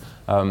grace.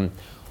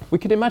 We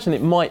could imagine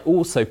it might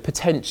also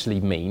potentially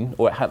mean,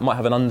 or it might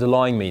have an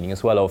underlying meaning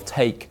as well, of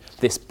take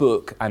this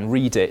book and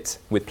read it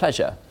with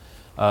pleasure.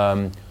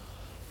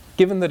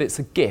 given that it's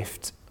a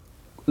gift,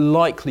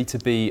 likely to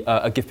be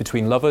a gift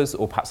between lovers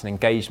or perhaps an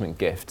engagement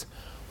gift,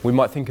 we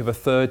might think of a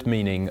third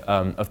meaning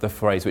of the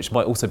phrase, which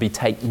might also be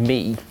take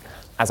me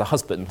as a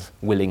husband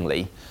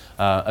willingly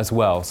as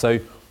well. So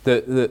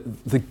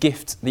the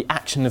gift, the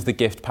action of the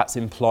gift perhaps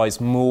implies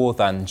more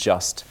than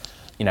just,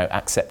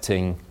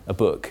 accepting a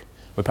book.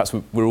 Perhaps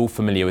we're all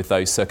familiar with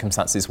those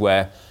circumstances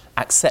where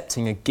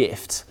accepting a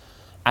gift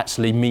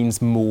actually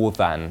means more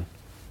than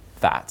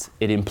that.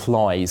 It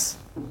implies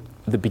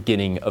the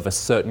beginning of a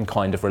certain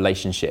kind of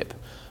relationship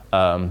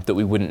that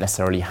we wouldn't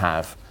necessarily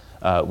have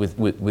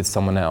with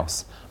someone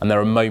else. And there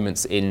are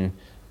moments in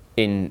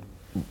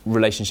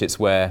relationships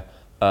where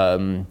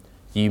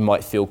you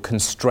might feel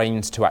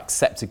constrained to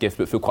accept a gift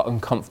but feel quite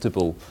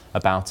uncomfortable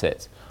about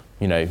it.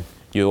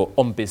 You're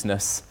on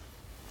business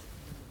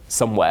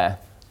somewhere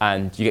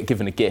and you get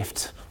given a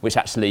gift which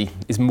actually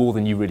is more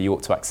than you really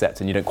ought to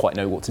accept, and you don't quite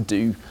know what to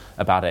do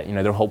about it.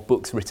 There are whole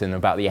books written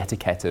about the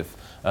etiquette of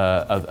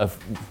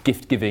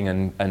gift giving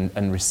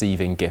and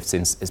receiving gifts,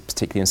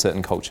 particularly in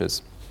certain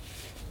cultures.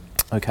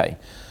 Okay.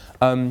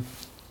 The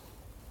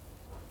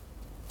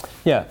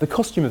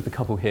costume of the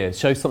couple here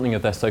shows something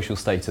of their social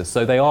status.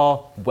 So they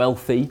are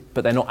wealthy,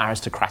 but they're not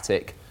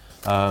aristocratic.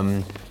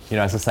 As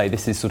I say,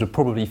 this is sort of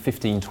probably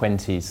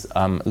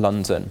 1520s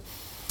London.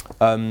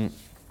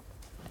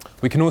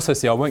 We can also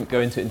see, I won't go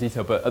into it in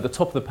detail, but at the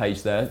top of the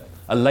page there,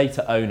 a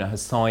later owner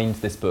has signed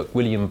this book,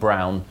 William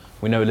Browne.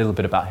 We know a little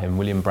bit about him,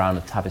 William Browne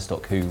of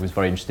Tavistock, who was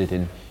very interested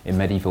in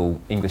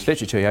medieval English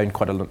literature. He owned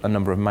quite a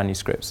number of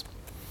manuscripts.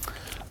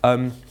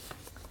 And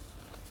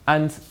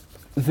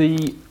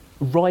the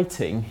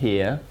writing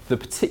here, the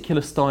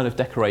particular style of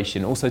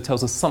decoration, also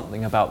tells us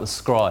something about the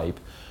scribe.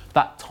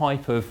 That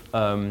type of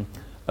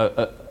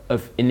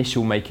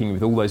initial making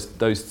with all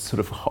those sort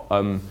of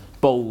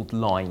bold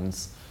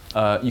lines.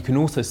 You can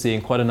also see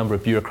in quite a number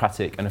of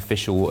bureaucratic and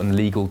official and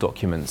legal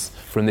documents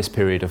from this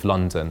period of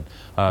London.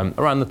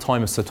 Around the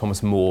time of Sir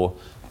Thomas More,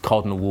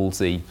 Cardinal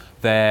Wolsey,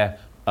 their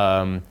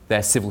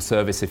civil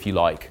service, if you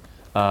like,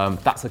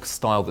 that's a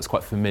style that's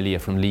quite familiar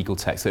from legal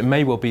text. So it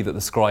may well be that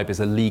the scribe is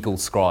a legal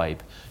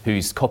scribe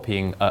who's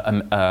copying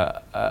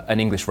an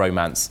English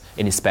romance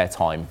in his spare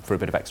time for a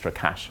bit of extra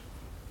cash.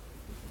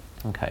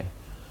 Okay,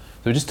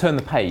 so we just turn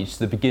the page to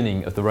the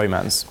beginning of the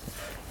romance.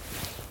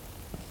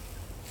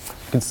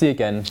 You can see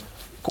again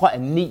quite a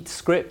neat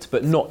script,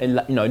 but not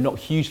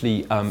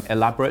hugely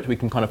elaborate. We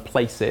can kind of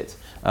place it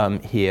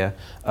here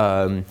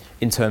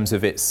in terms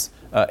of its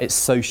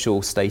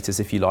social status,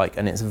 if you like,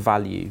 and its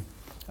value.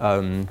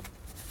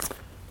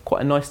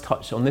 Quite a nice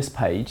touch on this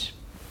page,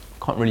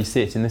 can't really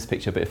see it in this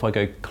picture, but if I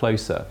go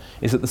closer,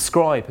 is that the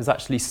scribe has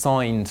actually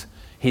signed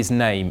his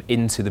name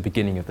into the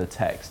beginning of the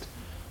text.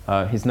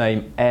 His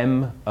name,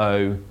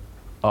 Morganus,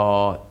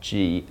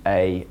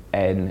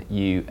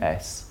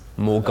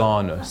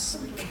 Morganus,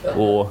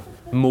 or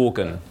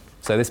Morgan.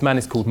 So this man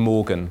is called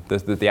Morgan,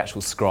 the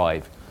actual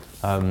scribe.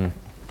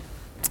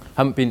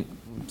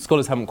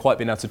 Scholars haven't quite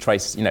been able to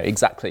trace,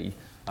 exactly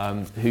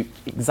who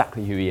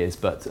he is,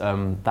 but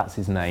that's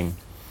his name.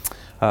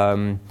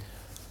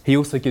 He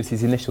also gives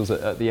his initials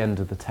at the end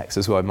of the text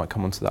as well. I might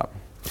come on to that.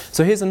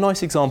 So here's a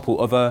nice example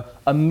of a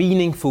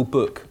meaningful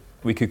book,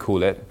 we could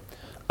call it,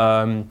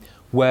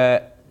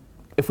 where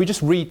if we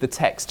just read the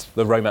text,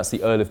 the romance,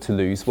 The Earl of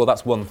Toulouse, well,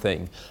 that's one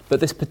thing.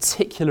 But this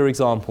particular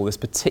example, this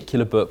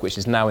particular book, which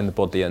is now in the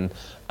Bodleian,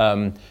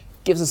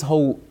 gives us a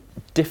whole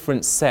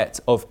different set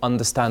of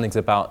understandings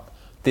about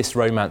this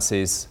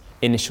romance's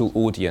initial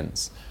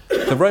audience.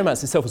 The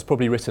romance itself was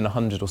probably written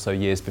 100 or so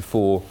years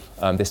before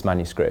this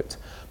manuscript.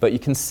 But you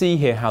can see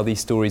here how these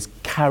stories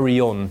carry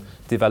on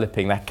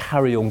developing, they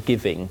carry on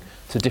giving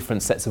to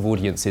different sets of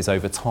audiences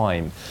over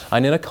time.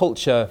 And in a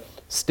culture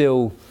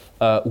still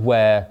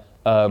where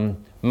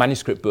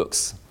manuscript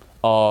books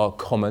are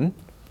common,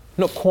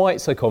 not quite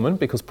so common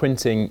because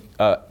printing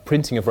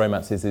of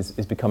romances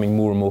is becoming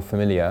more and more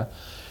familiar.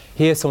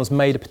 Here someone's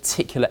made a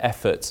particular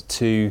effort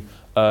to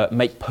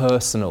make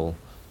personal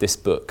this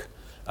book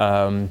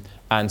and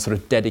sort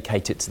of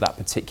dedicate it to that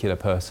particular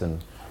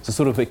person. It's a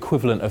sort of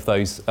equivalent of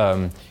those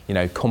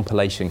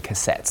compilation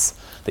cassettes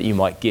that you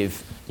might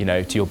give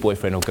to your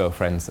boyfriend or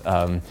girlfriend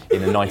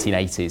in the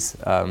 1980s.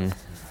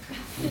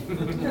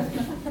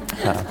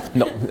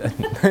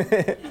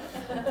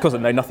 Of course I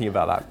know nothing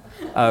about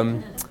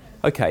that.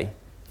 Okay.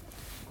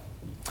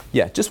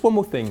 Yeah, just one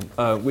more thing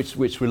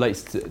which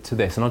relates to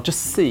this, and I'll just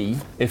see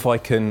if I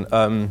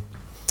can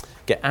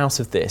get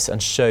out of this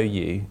and show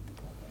you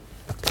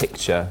a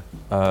picture.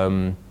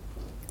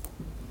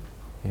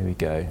 Here we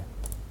go.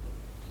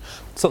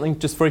 Something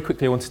just very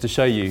quickly I wanted to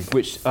show you,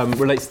 which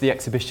relates to the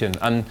exhibition,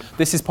 and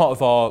this is part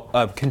of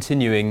our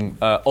continuing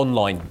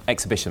online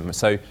exhibition,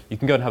 so you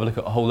can go and have a look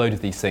at a whole load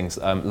of these things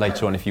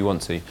later on if you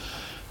want to.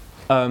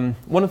 One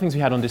of the things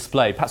we had on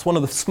display, perhaps one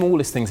of the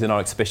smallest things in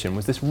our exhibition,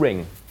 was this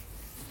ring.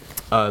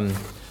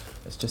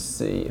 Let's just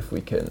see if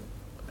we can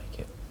make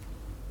it.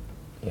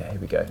 Yeah,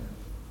 here we go.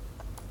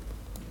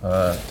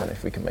 I don't know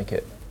if we can make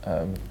it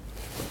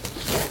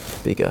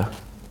bigger.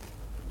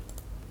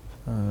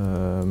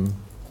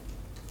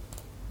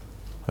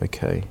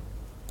 Okay.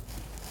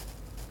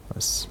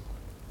 That's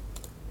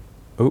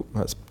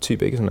too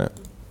big, isn't it?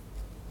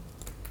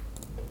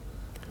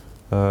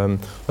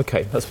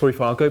 Okay, that's probably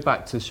fine. I'll go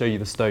back to show you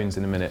the stones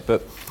in a minute.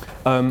 But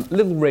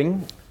little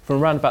ring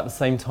from around about the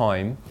same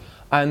time.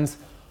 And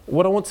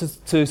what I want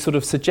to sort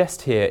of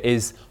suggest here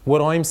is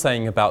what I'm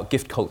saying about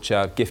gift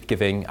culture, gift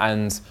giving,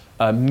 and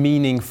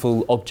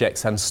meaningful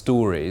objects and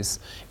stories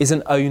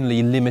isn't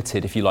only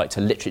limited, if you like,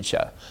 to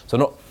literature.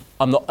 So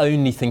I'm not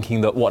only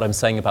thinking that what I'm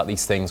saying about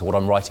these things, or what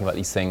I'm writing about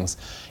these things,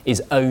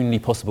 is only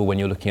possible when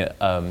you're looking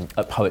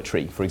at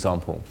poetry, for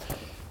example.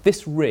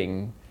 This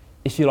ring,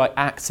 if you like,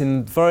 acts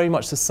in very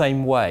much the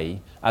same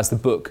way as the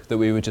book that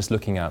we were just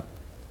looking at.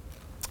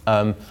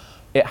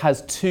 It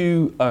has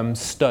two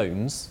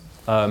stones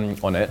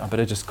on it. I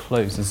better just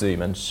close the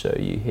zoom and show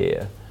you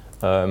here.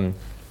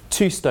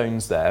 Two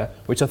stones there,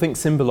 which I think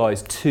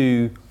symbolise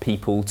two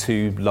people,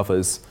 two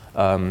lovers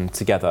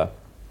together.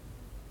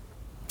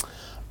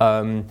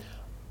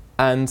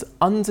 And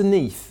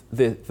underneath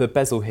the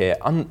bezel here,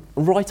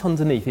 right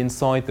underneath,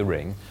 inside the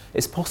ring,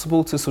 it's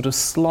possible to sort of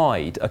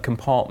slide a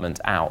compartment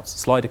out,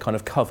 slide a kind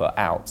of cover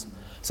out.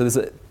 So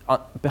there's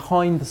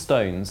behind the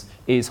stones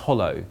is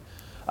hollow,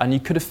 and you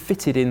could have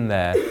fitted in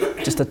there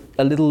just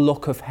a little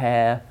lock of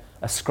hair,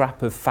 a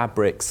scrap of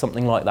fabric,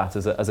 something like that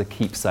as a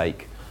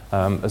keepsake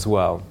as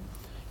well.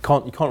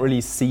 You can't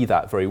really see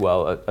that very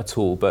well at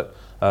all, but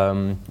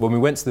when we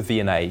went to the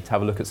V&A to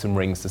have a look at some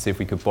rings to see if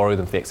we could borrow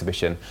them for the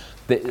exhibition,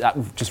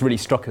 that just really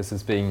struck us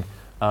as being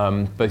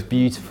both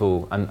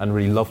beautiful and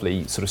really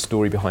lovely sort of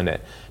story behind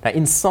it. Now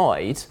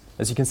inside,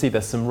 as you can see,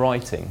 there's some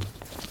writing.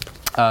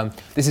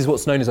 This is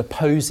what's known as a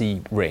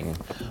posy ring.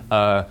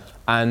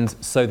 And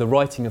so the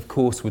writing, of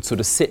course, would sort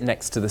of sit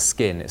next to the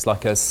skin. It's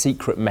like a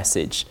secret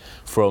message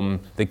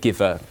from the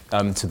giver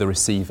to the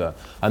receiver.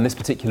 And this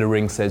particular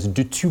ring says,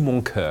 "De tout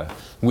mon cœur,"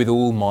 with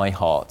all my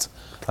heart.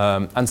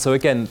 And so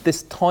again,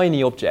 this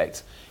tiny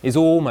object is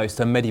almost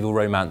a medieval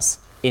romance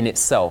in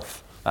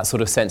itself. That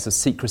sort of sense of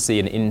secrecy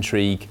and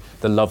intrigue,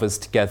 the lovers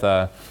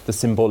together, the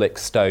symbolic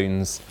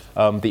stones,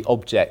 the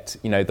object,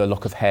 the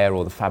lock of hair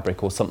or the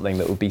fabric or something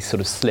that would be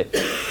sort of slipped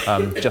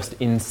just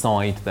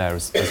inside there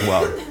as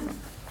well.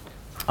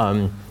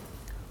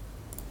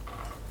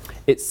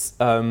 It's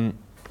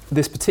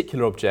this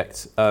particular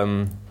object. Let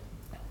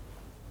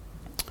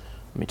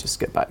me just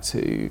get back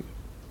to.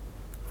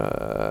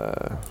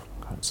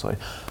 Sorry,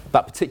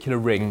 that particular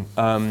ring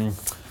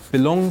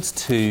belonged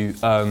to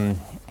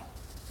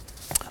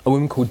a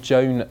woman called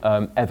Joan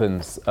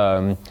Evans,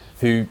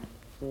 who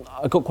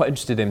I got quite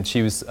interested in.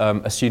 She was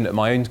a student at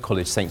my own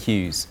college, St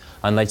Hugh's,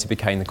 and later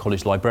became the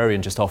college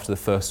librarian just after the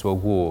First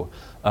World War.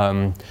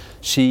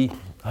 She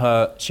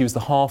was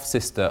the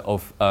half-sister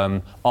of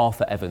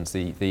Arthur Evans,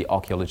 the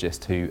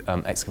archaeologist who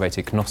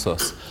excavated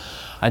Knossos.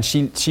 And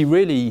she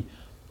really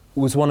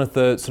was one of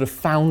the sort of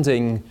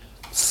founding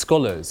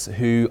scholars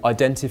who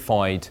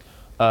identified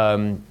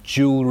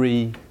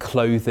jewellery,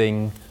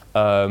 clothing,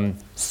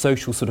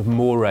 social sort of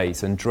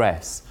mores and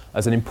dress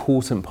as an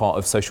important part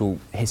of social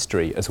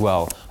history as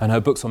well. And her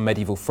books on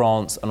medieval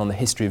France and on the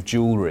history of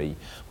jewellery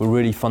were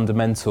really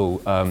fundamental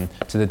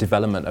to the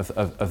development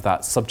of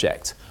that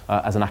subject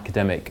as an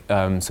academic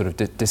sort of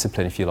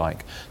discipline, if you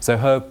like. So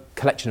her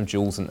collection of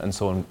jewels and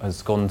so on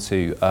has gone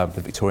to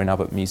the Victoria and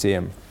Albert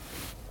Museum.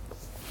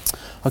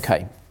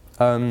 Okay.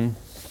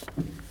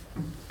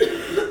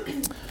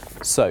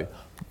 So,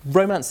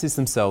 romances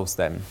themselves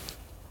then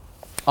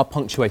are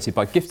punctuated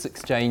by gifts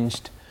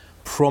exchanged,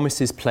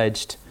 promises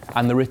pledged,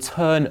 and the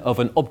return of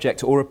an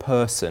object or a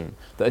person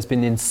that has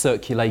been in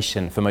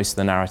circulation for most of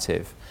the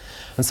narrative.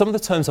 And some of the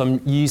terms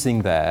I'm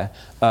using there,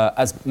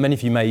 as many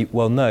of you may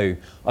well know,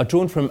 are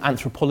drawn from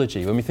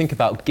anthropology. When we think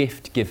about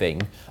gift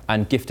giving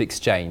and gift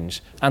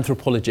exchange,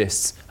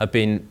 anthropologists have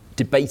been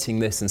debating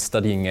this and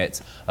studying it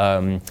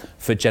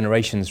for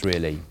generations,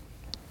 really.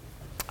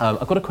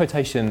 I've got a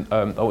quotation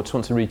I just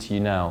want to read to you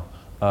now.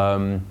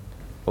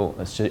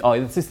 This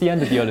is the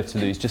end of the Ode of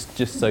Toulouse,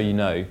 just so you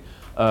know.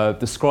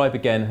 The scribe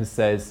again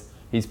says,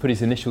 he's put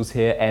his initials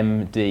here,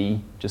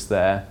 M.D., just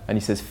there, and he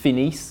says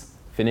finis,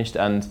 finished,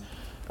 and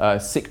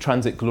sic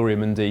transit gloria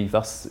mundi,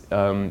 thus,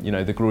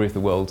 the glory of the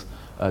world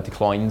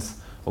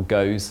declines or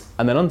goes.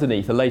 And then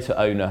underneath, a later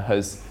owner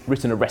has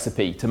written a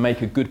recipe to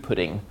make a good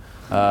pudding.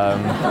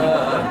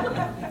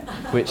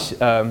 Which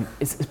is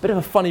a bit of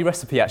a funny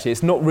recipe, actually.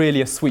 It's not really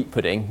a sweet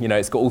pudding.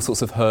 It's got all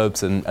sorts of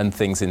herbs and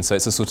things in. So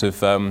it's a sort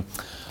of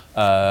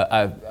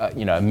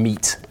a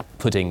meat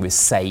pudding with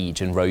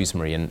sage and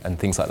rosemary and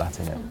things like that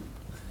in it.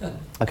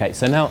 Okay,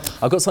 so now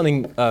I've got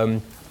something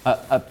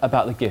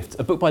about the gift.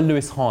 A book by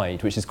Lewis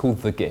Hyde, which is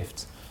called The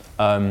Gift.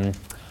 And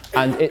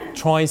it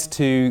tries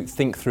to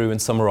think through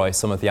and summarise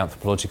some of the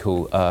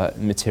anthropological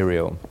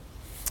material.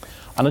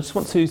 And I just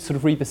want to sort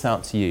of read this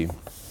out to you.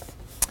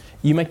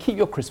 You may keep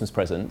your Christmas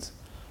present,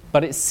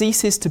 but it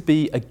ceases to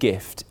be a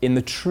gift in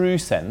the true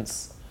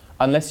sense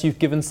unless you've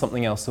given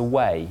something else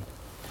away.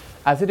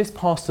 As it is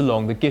passed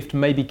along, the gift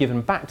may be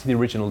given back to the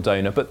original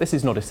donor, but this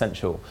is not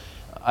essential.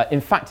 In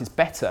fact, it's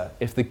better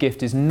if the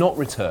gift is not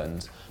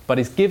returned, but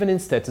is given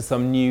instead to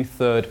some new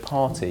third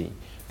party.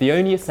 The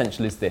only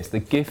essential is this: the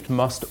gift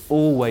must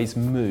always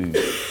move.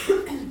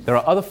 There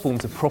are other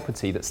forms of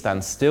property that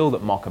stand still,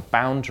 that mark a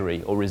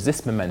boundary or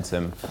resist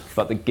momentum,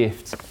 but the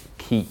gift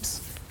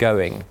keeps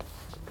going.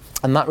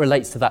 And that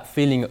relates to that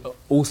feeling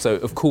also,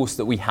 of course,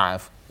 that we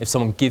have. If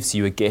someone gives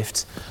you a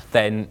gift,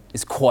 then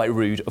it's quite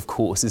rude, of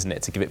course, isn't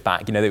it, to give it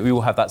back? You know, that we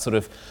all have that sort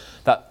of,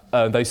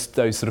 those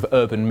sort of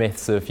urban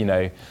myths of, you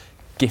know,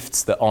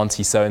 gifts that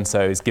auntie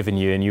so-and-so has given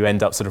you, and you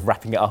end up sort of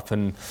wrapping it up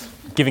and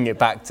giving it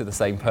back to the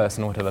same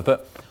person or whatever.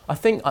 But I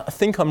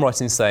think I'm right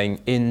in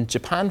saying in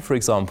Japan, for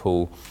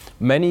example,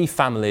 many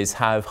families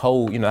have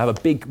have a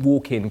big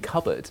walk-in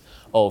cupboard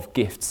of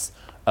gifts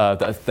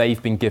that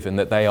they've been given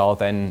that they're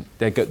then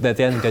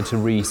going to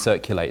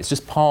recirculate. It's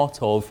just part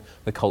of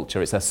the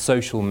culture. It's a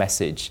social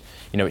message,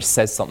 you know, which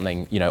says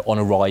something, you know, on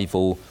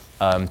arrival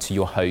to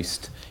your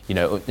host, you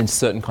know, in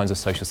certain kinds of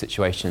social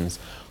situations.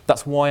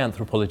 That's why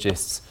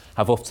anthropologists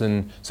have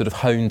often sort of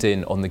honed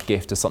in on the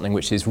gift as something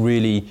which is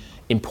really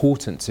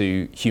important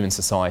to human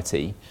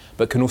society,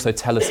 but can also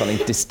tell us something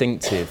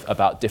distinctive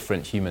about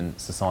different human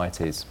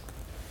societies.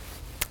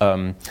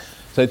 So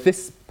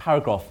this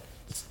paragraph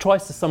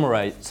tries to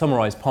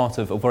summarise part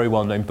of a very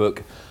well-known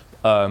book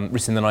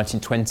written in the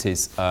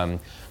 1920s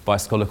by a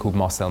scholar called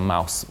Marcel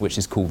Mauss, which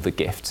is called The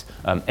Gift,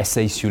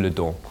 Essai sur le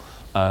don.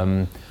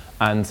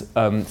 And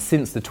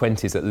since the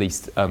 20s at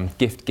least,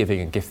 gift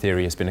giving and gift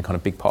theory has been a kind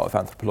of big part of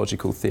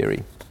anthropological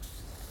theory.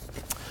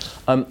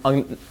 I'm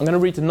going to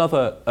read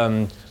another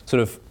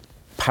sort of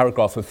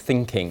paragraph of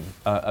thinking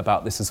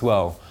about this as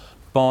well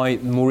by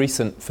more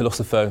recent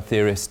philosopher and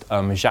theorist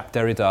Jacques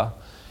Derrida.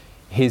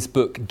 His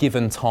book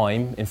Given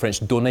Time, in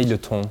French Donner le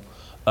temps,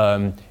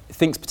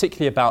 thinks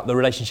particularly about the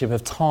relationship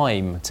of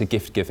time to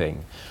gift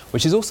giving,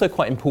 which is also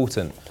quite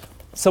important.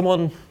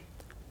 Someone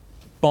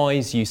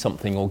buys you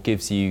something or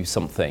gives you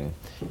something.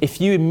 If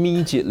you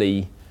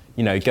immediately,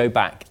 you know, go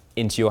back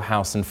into your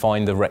house and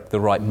find the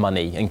right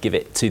money and give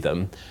it to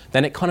them,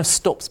 then it kind of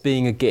stops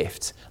being a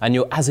gift, and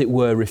you're, as it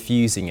were,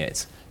 refusing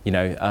it, you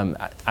know,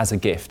 as a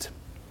gift.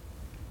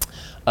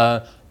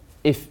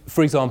 If,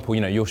 for example,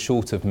 you know, you're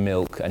short of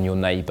milk and your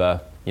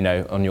neighbour, you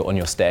know, on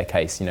your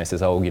staircase, you know,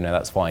 says, oh, you know,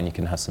 that's fine, you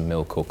can have some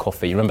milk or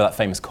coffee. You remember that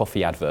famous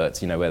coffee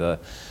advert, you know, where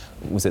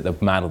was it the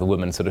man or the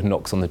woman sort of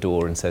knocks on the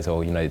door and says,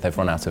 oh, you know, they've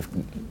run out of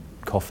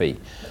coffee.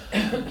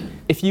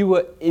 If you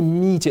were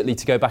immediately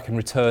to go back and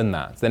return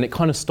that, then it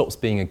kind of stops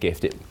being a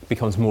gift. It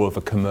becomes more of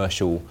a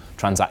commercial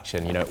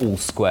transaction, you know, all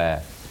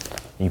square.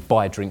 You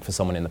buy a drink for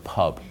someone in the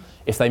pub.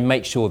 If they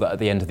make sure that at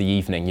the end of the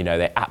evening, you know,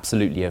 they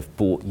absolutely have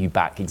bought you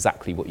back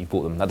exactly what you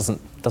bought them, that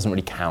doesn't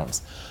really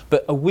count.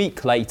 But a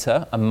week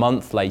later, a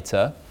month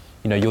later,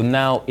 you know, you're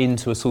now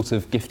into a sort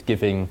of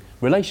gift-giving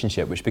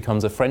relationship, which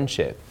becomes a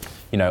friendship.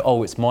 You know,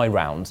 oh, it's my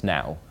round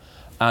now.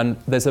 And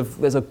there's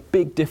a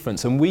big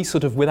difference, and we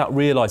sort of, without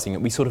realising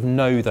it, we sort of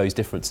know those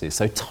differences.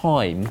 So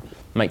time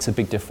makes a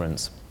big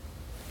difference.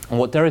 And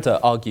what Derrida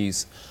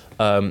argues,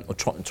 or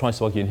tries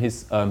to argue in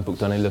his book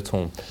Donner le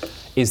temps,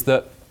 is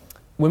that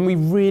when we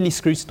really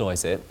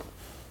scrutinise it,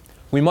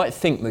 we might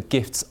think that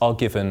gifts are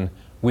given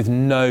with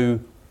no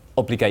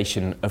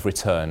obligation of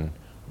return.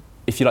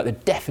 If you like, the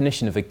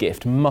definition of a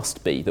gift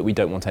must be that we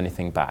don't want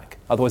anything back.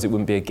 Otherwise, it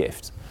wouldn't be a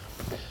gift.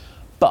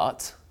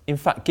 But in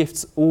fact,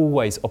 gifts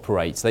always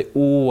operate, they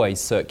always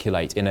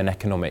circulate in an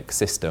economic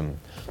system.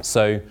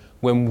 So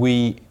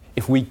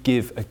if we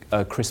give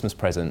a Christmas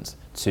present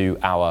to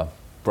our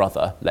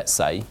brother, let's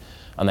say,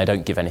 and they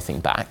don't give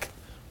anything back,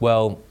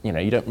 well, you know,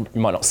 you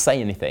might not say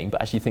anything,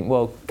 but actually think,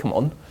 well, come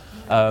on.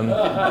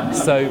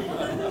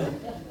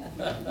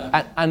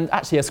 And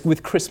actually, as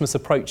with Christmas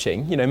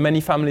approaching, you know,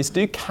 many families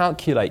do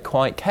calculate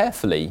quite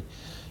carefully,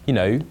 you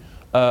know,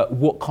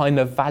 what kind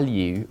of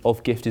value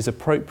of gift is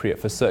appropriate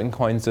for certain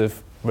kinds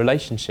of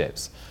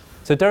relationships.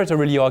 So Derrida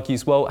really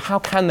argues, well, how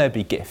can there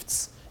be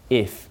gifts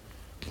if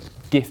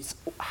gifts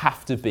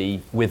have to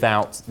be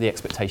without the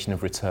expectation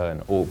of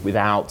return or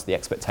without the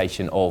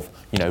expectation of,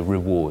 you know,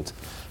 reward?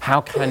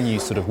 How can you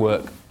sort of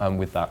work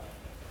with that?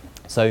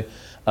 So,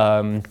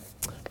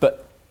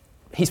 but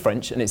he's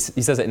French, and he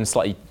says it in a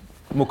slightly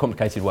more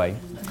complicated way.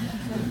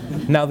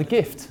 Now, the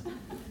gift,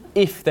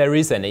 if there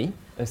is any,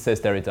 as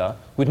says Derrida,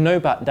 would no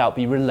doubt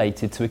be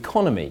related to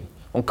economy.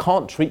 One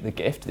can't treat the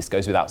gift, this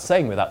goes without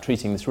saying, without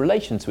treating this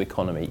relation to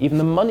economy, even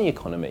the money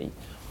economy.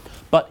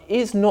 But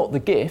is not the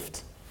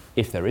gift,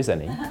 if there is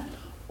any,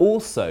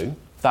 also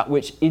that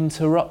which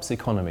interrupts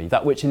economy,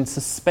 that which in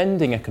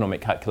suspending economic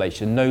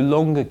calculation no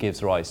longer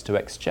gives rise to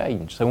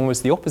exchange? So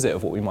almost the opposite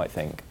of what we might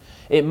think.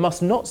 It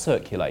must not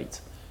circulate.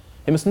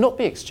 It must not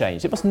be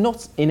exchanged. It must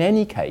not, in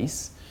any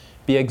case,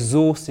 be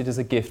exhausted as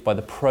a gift by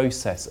the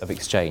process of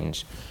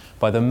exchange,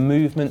 by the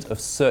movement of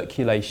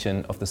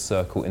circulation of the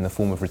circle in the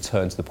form of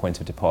return to the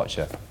point of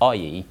departure,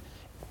 i.e.,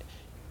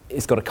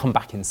 it's got to come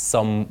back in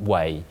some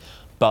way,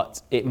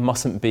 but it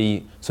mustn't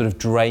be sort of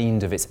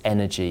drained of its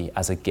energy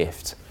as a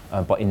gift,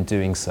 but in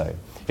doing so.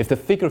 If the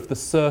figure of the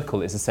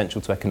circle is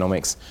essential to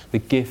economics, the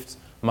gift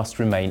must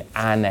remain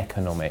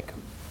aneconomic.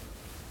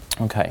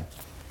 Okay,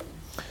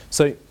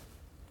 so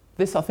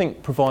this, I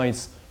think,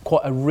 provides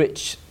quite a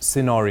rich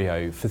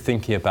scenario for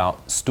thinking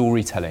about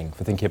storytelling,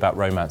 for thinking about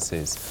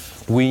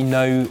romances. We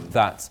know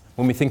that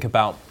when we think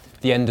about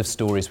the end of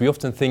stories, we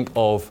often think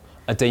of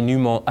a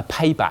denouement, a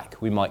payback,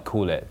 we might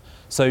call it.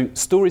 So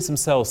stories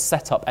themselves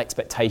set up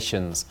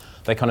expectations.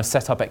 They kind of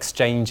set up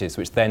exchanges,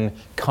 which then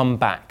come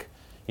back.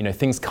 You know,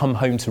 things come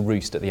home to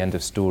roost at the end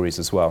of stories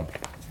as well.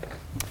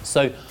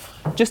 So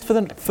just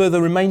for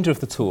the remainder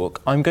of the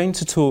talk, I'm going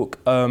to talk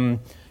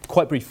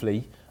quite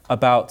briefly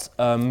about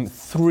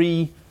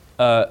three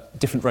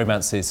different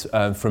romances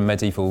from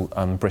medieval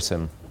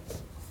Britain.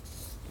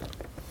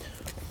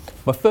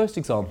 My first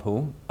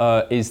example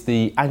is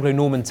the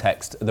Anglo-Norman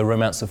text, The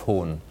Romance of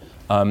Horn,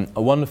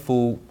 a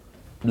wonderful,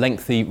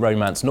 lengthy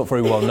romance, not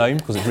very well known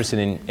because it's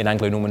written in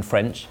Anglo-Norman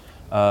French,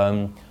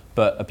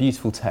 but a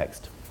beautiful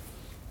text.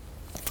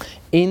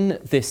 In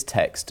this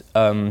text,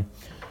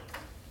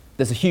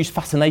 there's a huge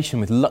fascination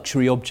with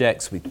luxury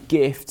objects, with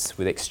gifts,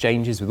 with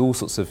exchanges, with all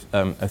sorts of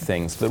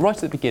things. But right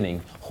at the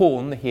beginning,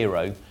 Horn, the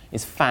hero,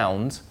 is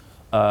found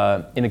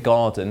in a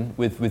garden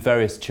with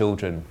various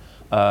children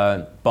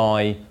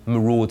by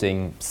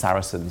marauding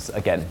Saracens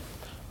again.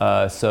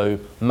 So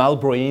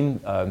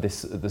Malbroin,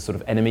 the sort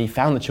of enemy,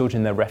 found the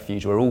children in their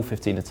refuge where all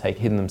 15 had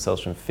hidden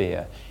themselves from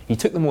fear. He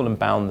took them all and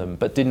bound them,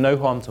 but did no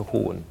harm to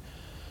Horn.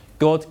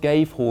 God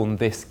gave Horn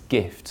this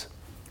gift,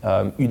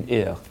 une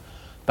ear,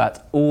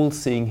 that all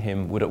seeing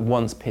him would at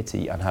once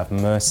pity and have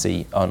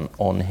mercy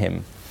on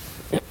him.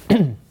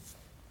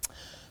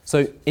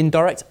 So in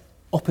direct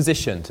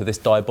opposition to this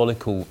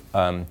diabolical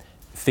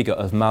figure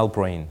of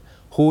Malbroin,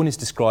 Horn is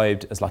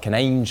described as like an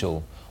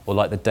angel or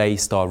like the day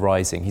star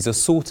rising. He's a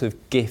sort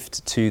of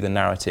gift to the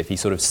narrative. He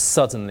sort of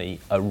suddenly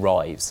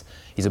arrives.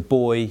 He's a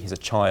boy, he's a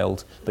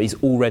child, but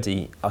he's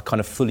already a kind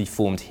of fully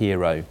formed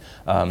hero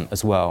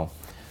as well.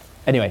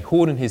 Anyway,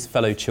 Horn and his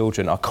fellow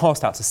children are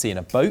cast out to sea in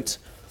a boat,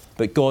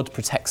 but God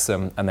protects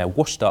them and they're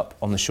washed up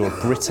on the shore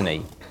of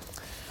Brittany.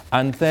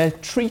 And they're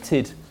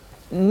treated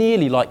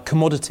nearly like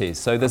commodities,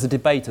 so there's a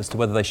debate as to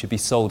whether they should be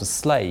sold as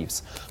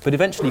slaves. But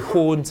eventually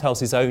Horn tells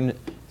his own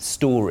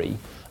story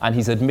and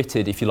he's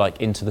admitted, if you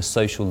like, into the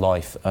social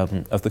life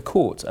of the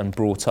court and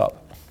brought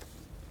up.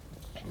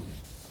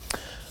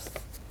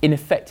 In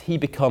effect, he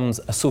becomes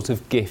a sort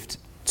of gift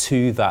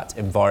to that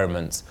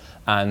environment,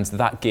 and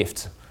that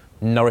gift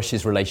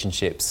nourishes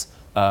relationships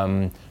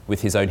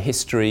with his own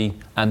history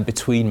and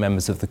between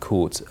members of the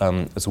court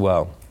as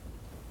well.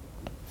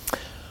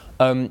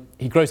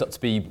 He grows up to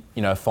be,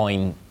 a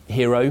fine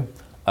hero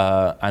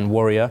and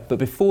warrior, but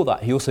before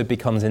that he also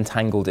becomes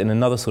entangled in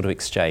another sort of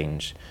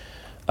exchange.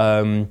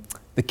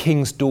 The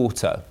king's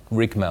daughter,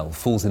 Rigmel,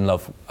 falls in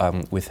love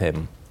with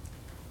him.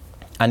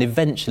 And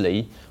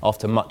eventually,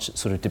 after much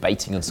sort of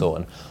debating and so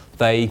on,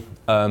 they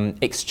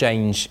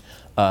exchange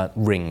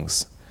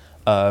rings.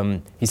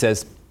 He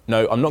says,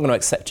 no, I'm not going to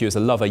accept you as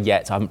a lover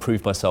yet, I haven't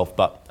proved myself,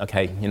 but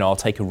okay, I'll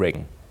take a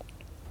ring.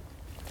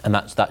 And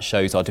that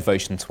shows our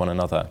devotion to one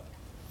another.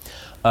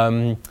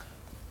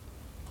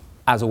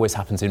 As always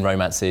happens in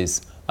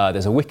romances,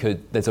 there's a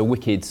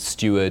wicked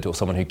steward or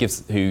someone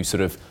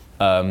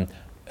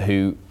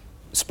who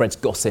spreads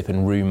gossip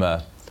and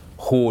rumour.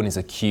 Horn is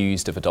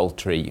accused of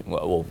adultery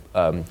or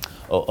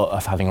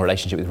of having a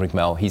relationship with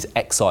Rigmel. He's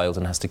exiled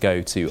and has to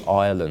go to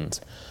Ireland.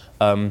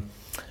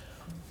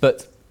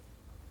 But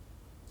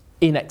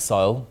in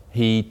exile,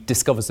 he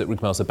discovers that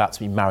Rigmel's about to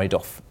be married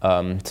off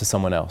to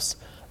someone else.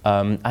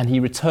 And he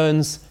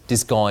returns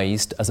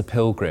disguised as a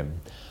pilgrim.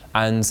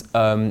 And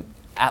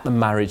at the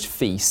marriage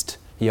feast,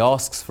 he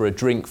asks for a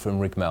drink from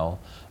Rigmel,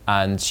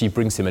 and she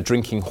brings him a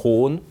drinking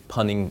horn,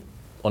 punning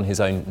on his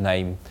own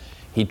name.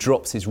 He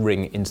drops his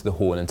ring into the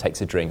horn and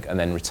takes a drink and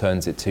then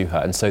returns it to her.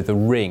 And so the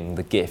ring,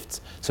 the gift,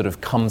 sort of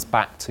comes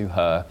back to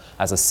her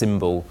as a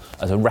symbol,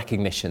 as a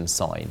recognition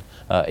sign,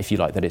 if you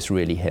like, that it's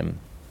really him.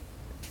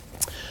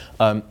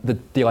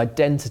 The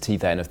identity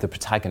then of the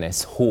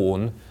protagonist,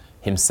 Horn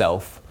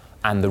himself,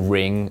 and the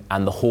ring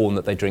and the horn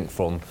that they drink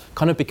from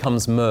kind of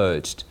becomes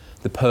merged.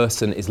 The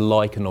person is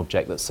like an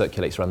object that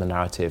circulates around the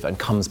narrative and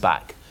comes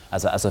back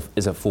as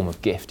a form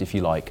of gift, if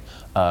you like,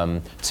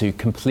 to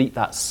complete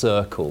that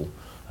circle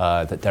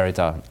that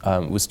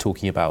Derrida was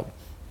talking about.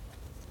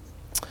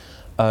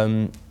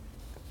 And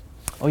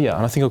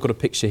I think I've got a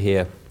picture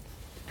here.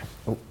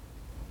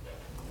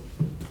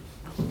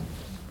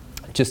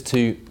 Just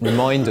to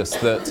remind us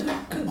that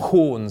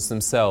horns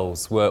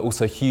themselves were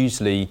also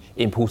hugely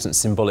important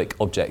symbolic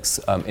objects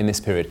in this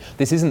period.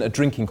 This isn't a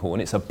drinking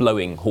horn, it's a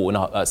blowing horn,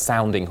 a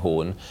sounding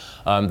horn.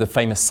 The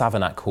famous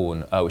Savernake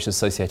horn, which is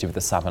associated with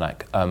the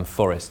Savernake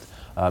forest,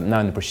 now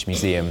in the British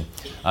Museum,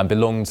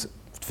 belonged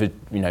for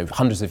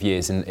hundreds of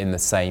years in the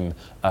same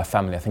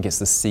family. I think it's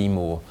the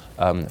Seymour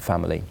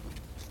family.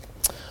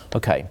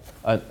 Okay,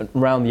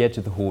 around the edge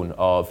of the horn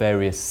are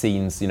various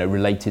scenes,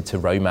 related to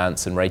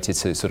romance and related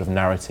to sort of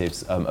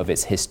narratives of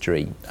its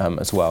history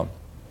as well.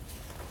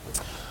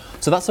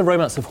 So that's a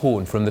romance of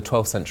Horn from the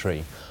 12th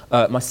century.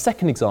 My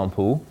second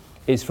example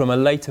is from a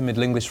later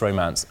Middle English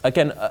romance.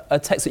 Again, a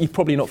text that you're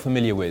probably not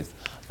familiar with,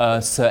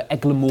 Sir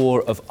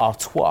Eglamour of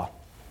Artois.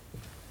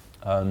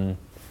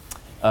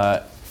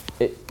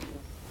 It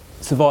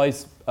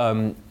survives,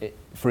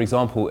 for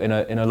example, in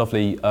a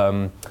lovely,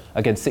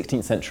 again,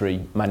 16th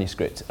century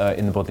manuscript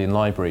in the Bodleian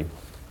Library.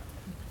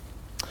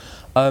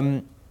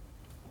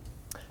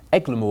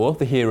 Eglamour,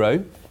 the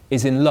hero,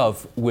 is in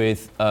love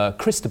with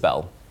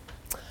Christabel,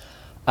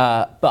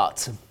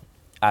 but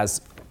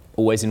as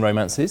always in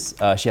romances,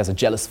 she has a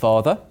jealous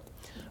father,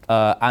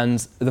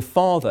 and the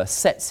father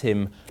sets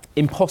him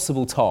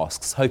impossible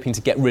tasks, hoping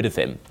to get rid of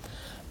him.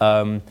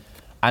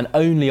 And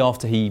only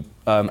after he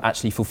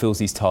actually fulfills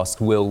these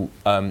tasks will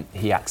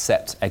he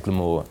accept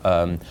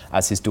Eglamour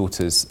as his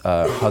daughter's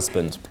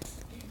husband.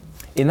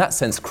 In that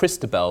sense,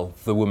 Christabel,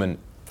 the woman,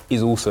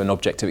 is also an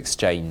object of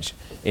exchange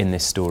in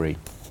this story.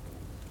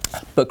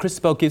 But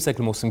Christabel gives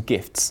Eglamour some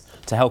gifts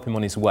to help him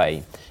on his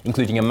way,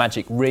 including a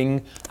magic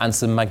ring and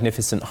some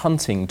magnificent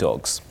hunting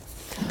dogs.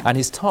 And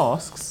his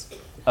tasks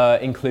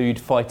include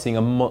fighting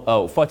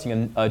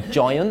a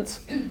giant.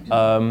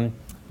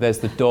 There's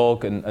the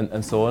dog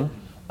and so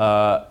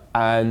on,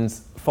 and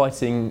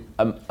fighting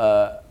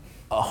a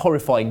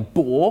horrifying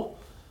boar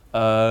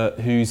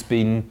who's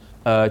been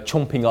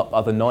chomping up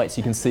other knights.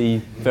 You can see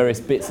various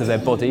bits of their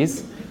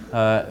bodies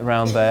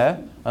around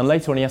there. And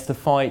later on he has to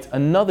fight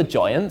another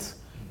giant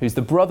who's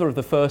the brother of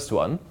the first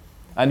one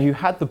and who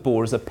had the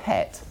boar as a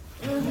pet.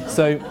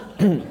 So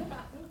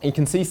you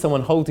can see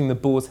someone holding the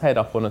boar's head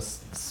up on a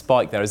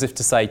spike there, as if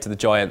to say to the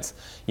giant,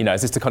 you know,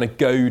 as if to kind of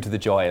goad the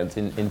giant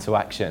into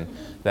action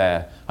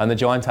there. And the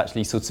giant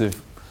actually sort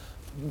of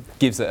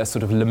gives a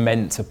sort of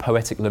lament, a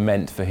poetic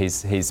lament for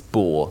his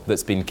boar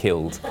that's been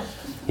killed.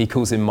 He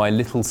calls him my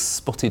little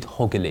spotted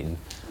hoggelin,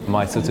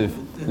 my sort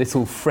of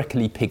little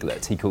freckly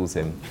piglet, he calls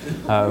him.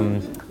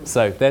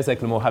 So there's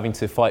Eglamour having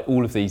to fight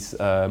all of these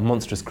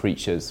monstrous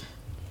creatures.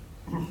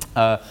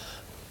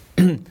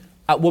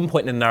 At one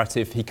point in the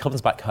narrative, he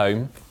comes back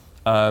home,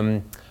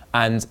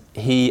 and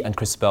he and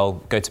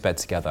Christabel go to bed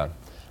together.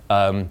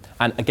 And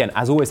again,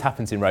 as always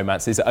happens in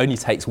romances, it only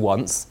takes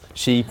once.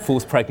 She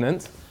falls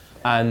pregnant,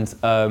 and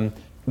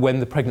when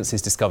the pregnancy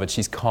is discovered,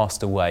 she's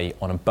cast away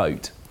on a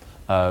boat.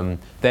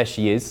 There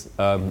she is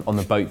on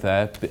the boat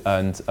there,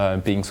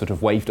 and being sort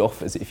of waved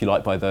off, as if you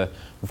like, by the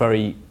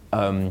very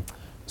sort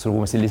of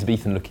almost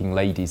Elizabethan-looking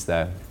ladies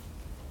there.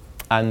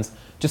 And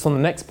just on the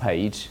next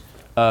page,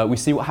 we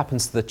see what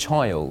happens to the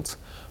child.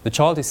 The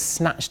child is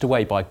snatched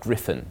away by a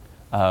griffin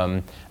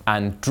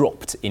and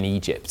dropped in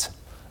Egypt.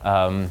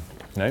 And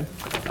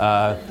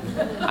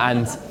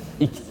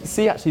you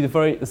see actually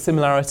the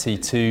similarity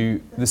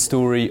to the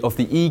story of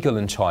the Eagle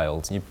and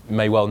Child. You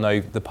may well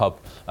know the pub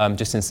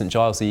just in St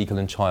Giles, the Eagle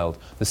and Child.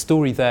 The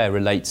story there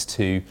relates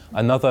to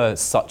another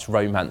such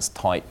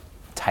romance-type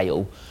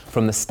tale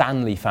from the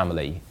Stanley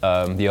family,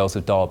 the Earls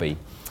of Derby,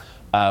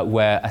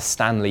 where a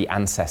Stanley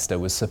ancestor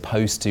was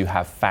supposed to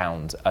have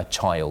found a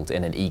child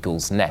in an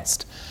eagle's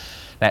nest.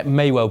 Now, it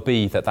may well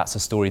be that that's a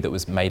story that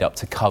was made up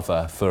to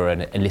cover for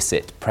an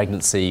illicit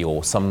pregnancy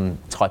or some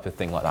type of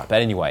thing like that.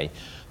 But anyway,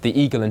 the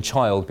Eagle and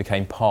Child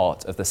became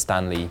part of the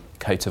Stanley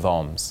coat of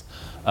arms.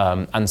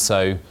 And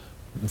so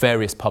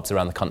various pubs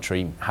around the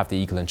country have the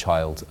Eagle and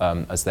Child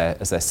as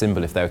their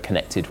symbol if they're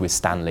connected with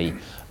Stanley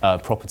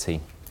property.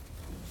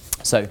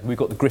 So we've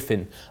got the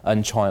Griffin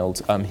and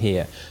Child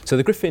here. So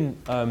the Griffin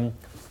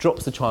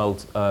drops the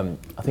child, I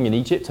think in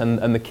Egypt,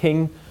 and the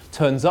king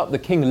turns up. The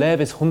king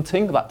levis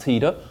hunting that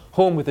tida,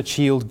 home with the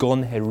child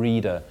gone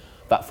herida,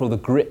 that for the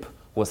grip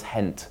was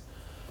hent.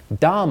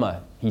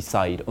 Dama, he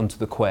sighed unto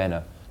the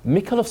querner,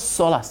 mickle of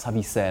solace have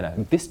he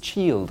seen, this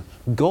child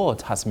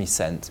God has me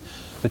sent.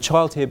 The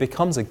child here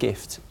becomes a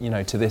gift,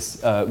 to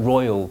this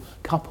royal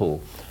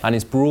couple, and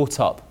is brought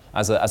up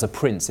as a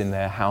prince in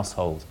their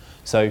household.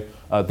 So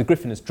the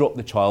griffin has dropped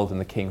the child and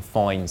the king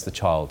finds the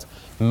child.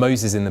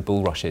 Moses in the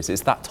bulrushes.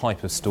 It's that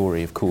type of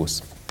story, of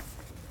course.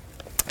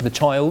 The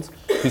child,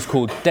 who's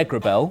called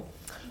Degrabel,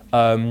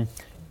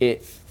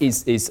 it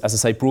is, as I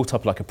say, brought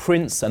up like a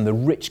prince, and the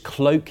rich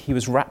cloak he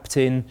was wrapped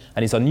in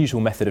and his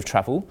unusual method of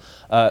travel,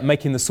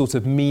 making the sort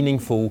of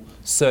meaningful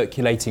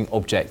circulating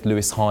object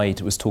Lewis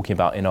Hyde was talking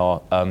about in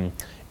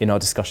our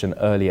discussion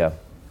earlier.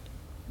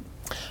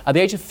 At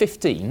the age of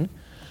 15,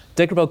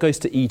 Degrabel goes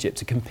to Egypt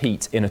to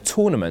compete in a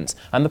tournament,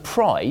 and the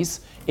prize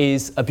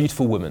is a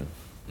beautiful woman.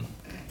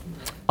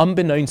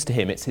 Unbeknownst to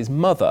him, it's his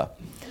mother,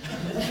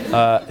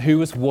 who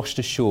was washed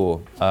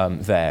ashore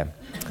there.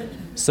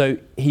 So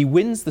he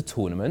wins the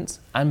tournament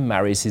and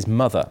marries his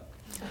mother.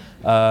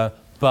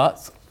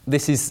 But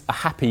this is a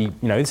happy,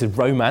 this is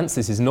romance,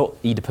 this is not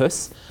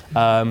Oedipus.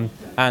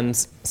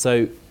 And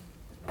so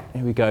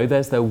here we go,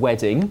 there's their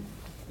wedding.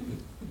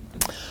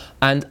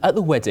 And at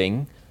the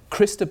wedding,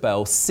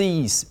 Christabel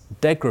sees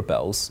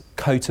Degrabel's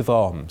coat of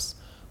arms,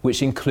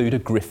 which include a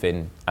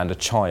griffin and a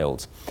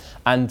child.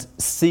 And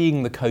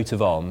seeing the coat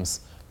of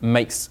arms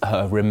makes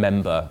her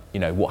remember,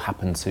 what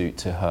happened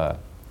to her.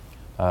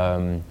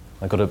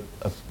 I got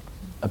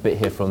a bit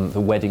here from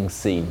the wedding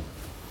scene.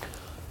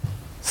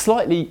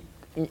 Slightly,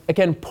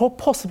 again,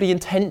 possibly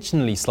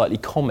intentionally slightly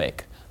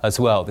comic as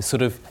well, this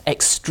sort of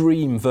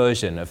extreme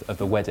version of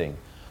the wedding.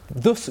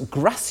 Thus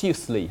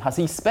graciously has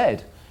he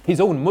sped, his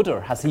own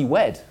mother has he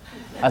wed.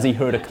 as he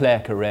heard a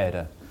clerk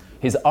rede.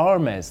 His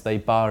armes they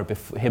bar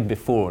him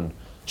before.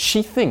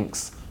 She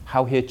thinks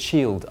how her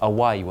child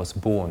away was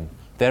born,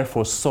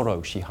 therefore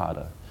sorrow she had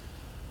her.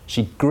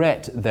 She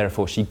gret,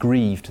 therefore, she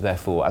grieved,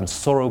 therefore, and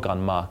sorrow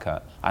gan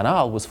marker, and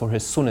all was for her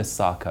son's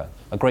sake,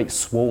 a great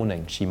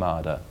swoning she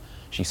made her.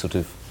 She sort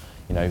of,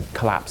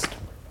 collapsed.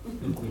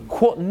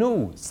 What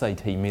no, said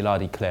he, me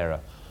lady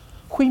Clara,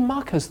 why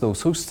makest thou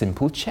so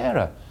simple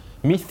chera?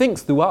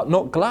 Methinks thou art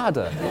not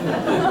gladder.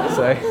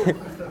 So,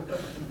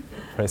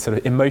 very sort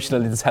of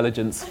emotional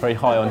intelligence, very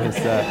high on his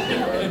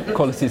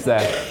qualities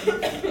there.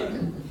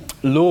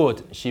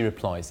 Lord, she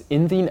replies,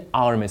 in thine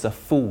arm is a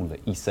fool,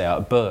 he say,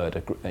 a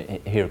bird,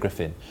 here a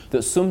griffin,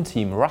 that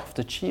sometime raft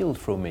a child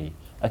from me,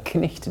 a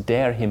knecht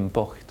dare him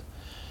bocht.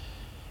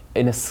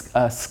 In a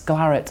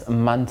sclaret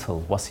mantle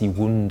was he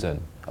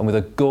wunden, and with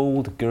a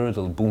gold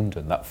girdle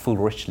bunden, that full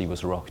richly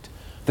was rocked.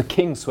 The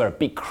king swear,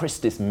 be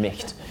Christus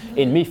micht,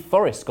 in me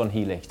forest gone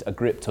he licht, a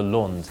grip to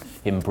Lund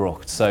him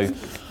brocht. So,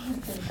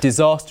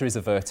 disaster is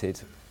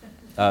averted,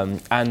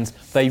 and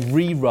they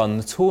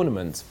rerun the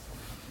tournament.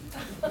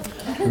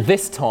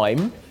 This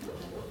time,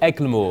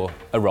 Eglamour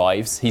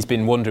arrives. He's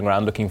been wandering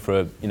around looking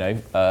for,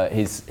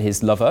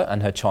 his lover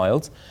and her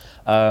child.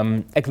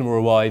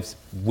 Eglamour arrives,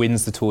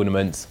 wins the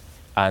tournament,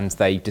 and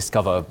they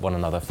discover one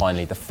another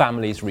finally. The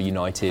families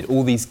reunited.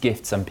 All these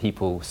gifts and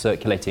people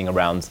circulating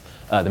around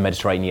the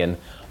Mediterranean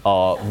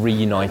are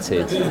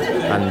reunited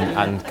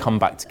and come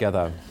back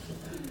together.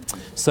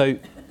 So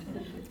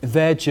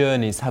their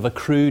journeys have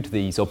accrued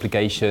these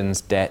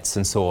obligations, debts,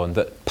 and so on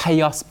that pay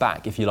us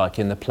back, if you like,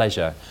 in the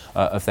pleasure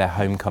of their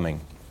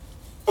homecoming.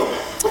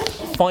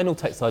 Final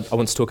text I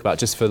want to talk about,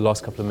 just for the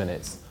last couple of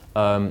minutes,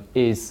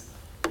 is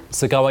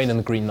Sir Gawain and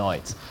the Green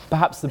Knight.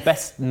 Perhaps the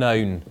best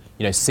known,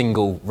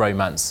 single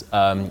romance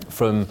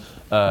from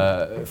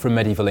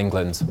medieval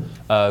England.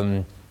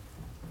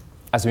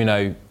 As we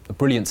know, a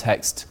brilliant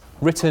text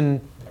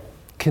written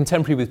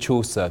contemporary with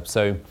Chaucer,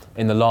 so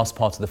in the last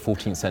part of the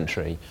 14th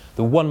century.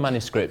 The one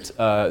manuscript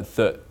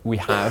that we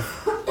have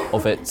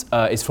of it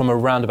is from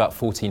around about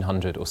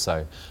 1400 or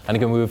so. And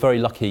again, we were very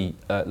lucky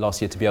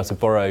last year to be able to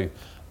borrow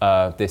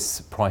this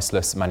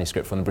priceless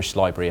manuscript from the British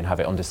Library and have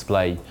it on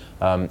display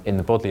in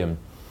the Bodleian.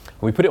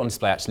 We put it on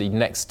display actually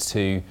next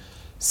to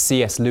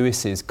C.S.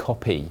 Lewis's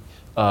copy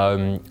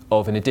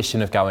of an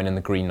edition of Gawain and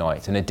the Green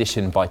Knight, an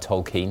edition by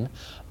Tolkien,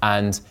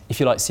 and,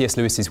 if you like, C.S.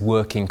 Lewis's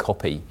working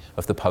copy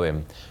of the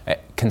poem,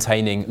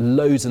 containing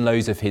loads and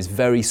loads of his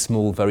very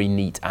small, very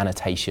neat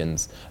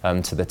annotations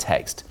to the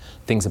text,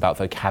 things about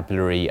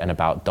vocabulary and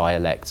about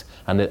dialect,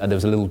 and there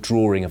was a little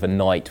drawing of a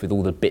knight with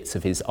all the bits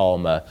of his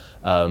armour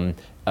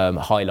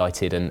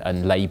highlighted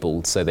and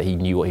labelled so that he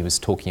knew what he was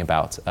talking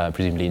about,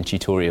 presumably in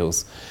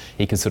tutorials.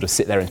 He could sort of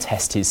sit there and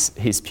test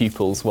his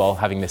pupils while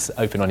having this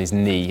open on his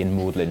knee in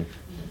Magdalen.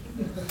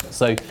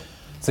 So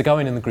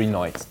Gawain and the Green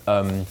Knight.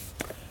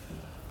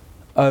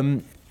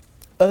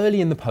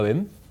 Early in the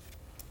poem,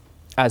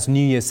 as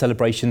New Year's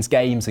celebrations,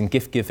 games and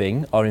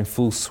gift-giving are in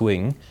full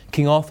swing,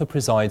 King Arthur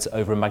presides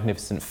over a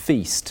magnificent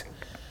feast.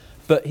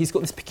 But he's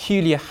got this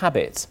peculiar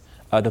habit,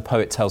 the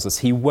poet tells us.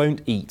 He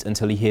won't eat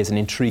until he hears an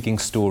intriguing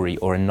story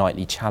or a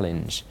knightly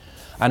challenge.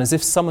 And as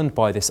if summoned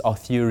by this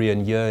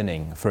Arthurian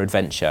yearning for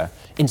adventure,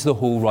 into the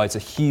hall rides a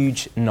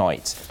huge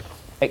knight,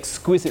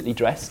 exquisitely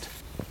dressed.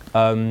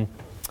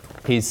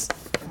 His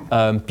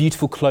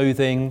beautiful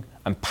clothing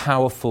and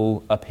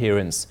powerful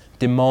appearance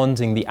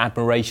demanding the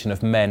admiration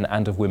of men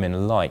and of women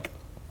alike.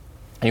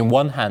 In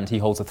one hand he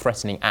holds a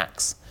threatening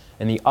axe,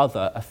 in the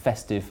other a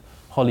festive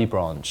holly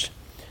branch.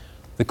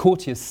 The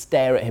courtiers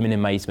stare at him in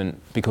amazement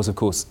because, of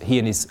course, he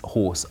and his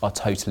horse are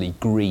totally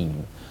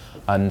green.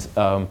 And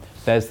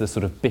there's the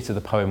sort of bit of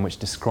the poem which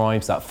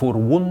describes that. For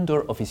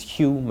wonder of his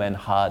hue men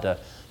hadde,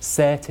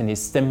 set in his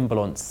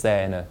semblant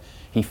scene,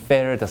 he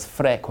fared as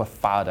freque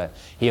fade.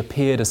 He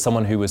appeared as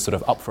someone who was sort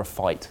of up for a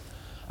fight.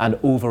 And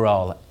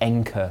overall,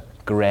 enke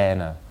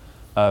grene.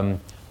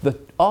 The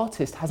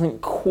artist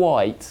hasn't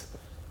quite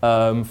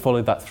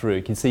followed that through.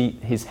 You can see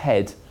his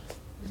head,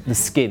 the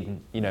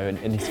skin, and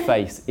his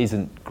face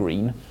isn't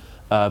green,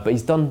 but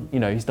he's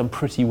done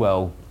pretty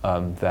well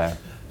there.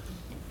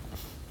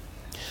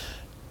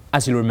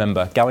 As you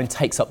remember, Gawain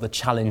takes up the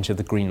challenge of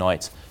the Green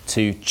Knight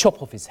to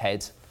chop off his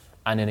head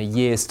and in a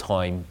year's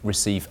time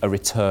receive a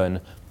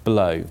return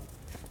blow.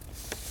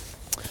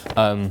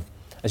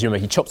 As you remember,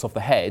 he chops off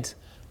the head,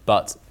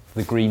 but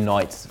the Green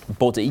Knight's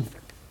body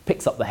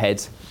picks up the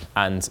head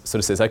and sort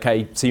of says,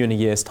 okay, see you in a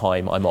year's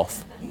time, I'm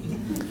off.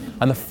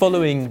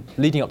 And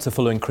leading up to the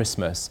following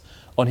Christmas,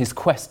 on his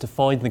quest to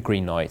find the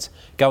Green Knight,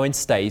 Gawain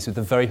stays with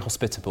the very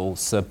hospitable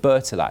Sir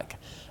Bertilac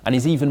and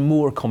his even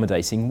more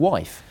accommodating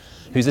wife,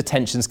 whose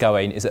attentions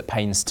Gawain is at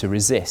pains to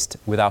resist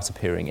without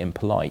appearing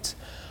impolite.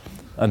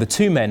 And the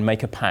two men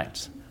make a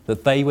pact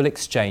that they will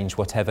exchange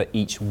whatever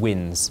each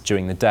wins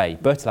during the day.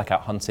 Bertilac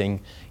out hunting,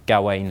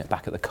 Gawain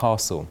back at the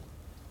castle.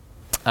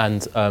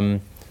 And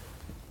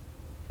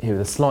here,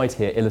 the slide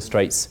here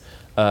illustrates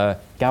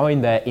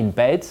Gawain there in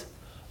bed.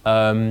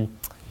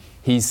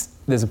 He's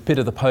there's a bit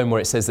of the poem where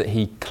it says that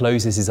he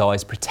closes his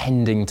eyes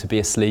pretending to be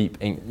asleep.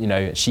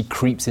 And, she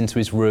creeps into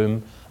his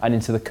room and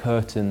into the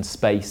curtained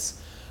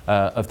space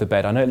of the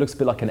bed. I know it looks a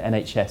bit like an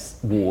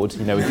NHS ward,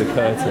 with the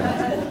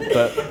curtain,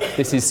 but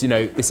this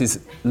is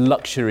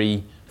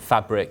luxury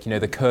fabric.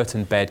 The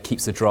curtained bed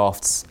keeps the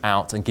drafts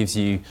out and gives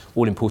you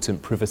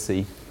all-important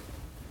privacy.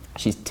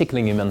 She's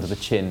tickling him under the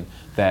chin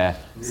there,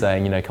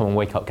 saying, come on,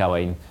 wake up,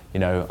 Gawain.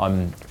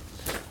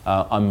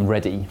 I'm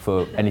ready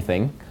for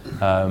anything.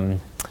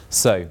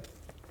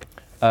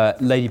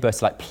 Lady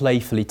Bertilac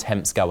playfully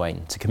tempts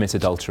Gawain to commit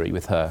adultery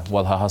with her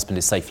while her husband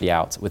is safely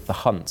out with the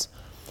hunt.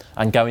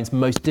 And Gawain's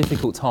most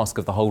difficult task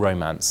of the whole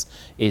romance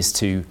is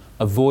to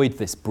avoid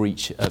this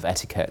breach of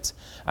etiquette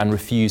and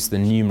refuse the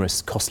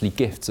numerous costly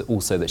gifts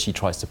also that she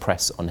tries to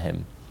press on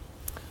him.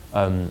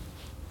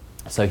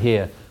 So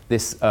here,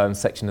 this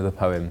section of the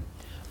poem,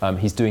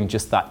 he's doing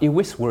just that.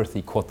 Ywys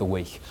worthy, quod the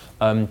weak.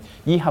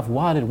 Ye have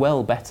warded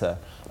well better.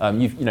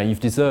 You've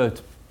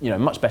deserved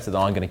much better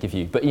than I'm going to give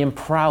you. But I am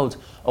proud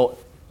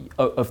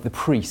of the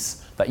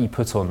priest that you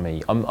put on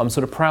me. I'm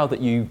sort of proud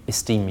that you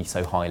esteem me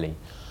so highly.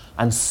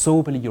 And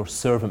soberly your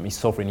servant me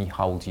sovereignly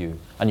hold you,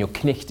 and your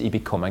knecht I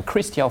become, and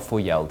Christial for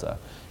yelder,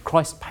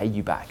 Christ pay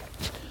you back.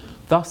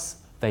 Thus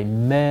they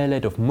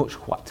merled of much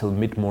what till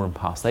mid-morn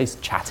past. They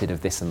chatted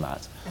of this and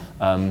that.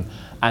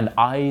 And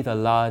I, the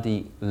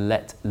laddie,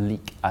 let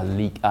leak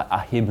a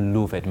him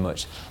loved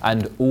much.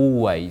 And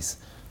always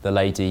the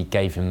lady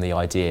gave him the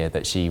idea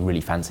that she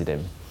really fancied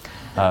him.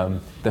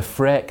 The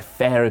freke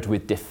fared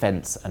with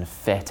defence and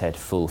feted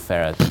full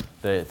fared.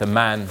 The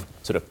man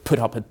sort of put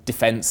up a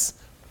defence,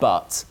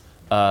 but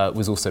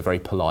was also very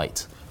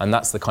polite. And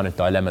that's the kind of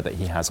dilemma that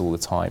he has all the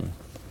time.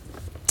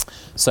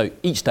 So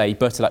each day,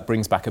 Bertilac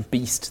brings back a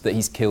beast that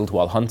he's killed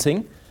while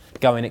hunting.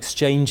 Gawain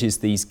exchanges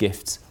these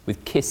gifts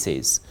with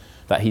kisses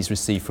that he's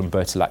received from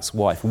Bertilac's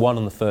wife. 1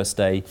 on the first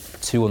day,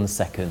 2 on the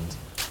second,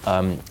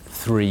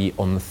 3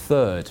 on the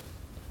third.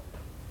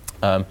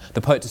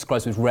 The poet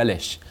describes with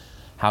relish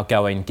how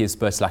Gawain gives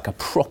Bertilac a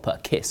proper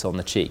kiss on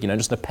the cheek.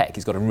 Just a peck,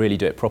 he's got to really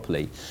do it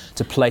properly,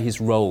 to play his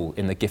role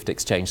in the gift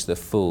exchange to the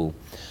full.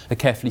 A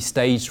carefully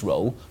staged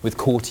role, with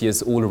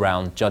courtiers all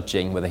around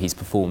judging whether he's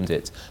performed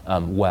it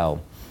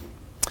well.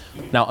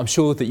 Now, I'm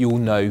sure that you all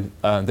know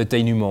the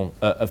denouement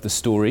of the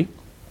story.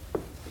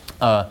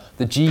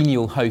 The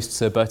genial host,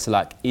 Sir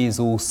Bertilac, is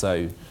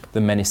also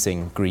the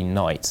menacing Green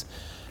Knight.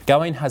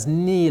 Gawain has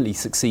nearly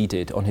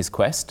succeeded on his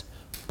quest,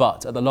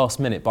 but at the last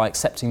minute, by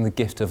accepting the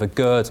gift of a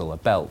girdle, a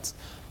belt,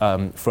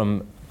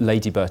 from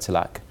Lady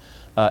Bertilac,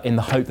 in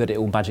the hope that it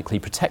will magically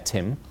protect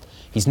him,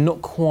 he's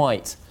not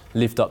quite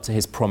lived up to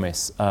his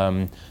promise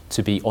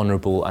to be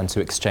honourable and to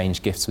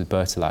exchange gifts with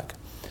Bertilac.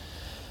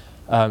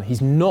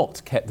 He's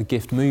not kept the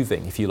gift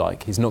moving, if you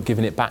like. He's not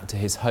given it back to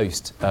his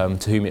host, to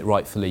whom it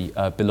rightfully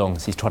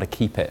belongs. He's tried to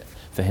keep it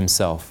for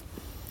himself.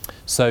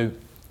 So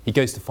he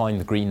goes to find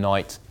the Green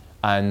Knight,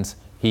 and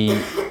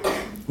he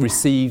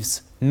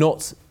receives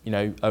not,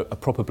 a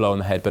proper blow on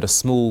the head, but a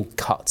small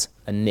cut,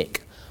 a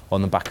nick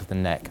on the back of the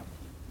neck.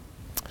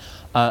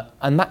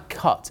 And that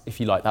cut, if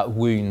you like, that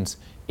wound,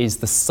 is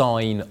the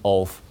sign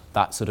of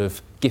that sort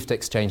of gift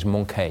exchange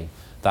manqué,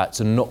 that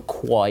sort of not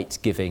quite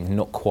giving,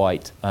 not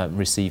quite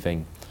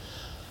receiving.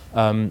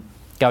 Gawain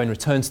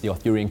returns to the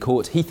Arthurian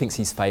court. He thinks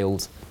he's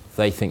failed.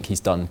 They think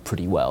he's done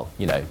pretty well.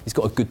 He's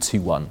got a good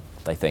 2-1,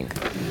 they think,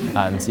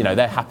 and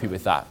they're happy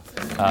with that.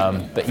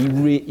 But he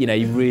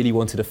really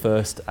wanted a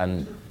first,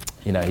 and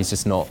he's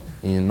just not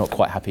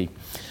quite happy.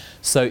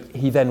 So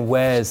he then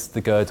wears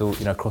the girdle,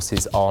 across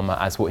his armour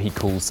as what he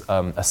calls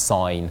a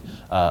sign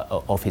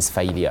of his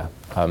failure.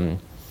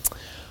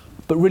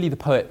 But really, the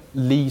poet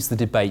leaves the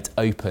debate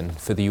open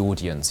for the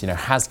audience.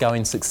 Has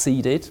Gawain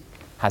succeeded?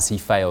 Has he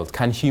failed?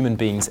 Can human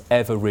beings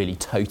ever really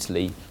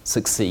totally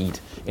succeed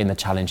in the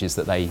challenges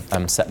that they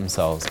set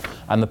themselves?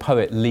 And the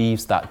poet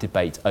leaves that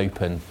debate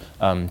open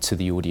to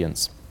the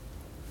audience.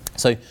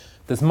 So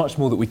there's much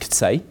more that we could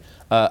say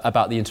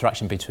about the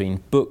interaction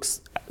between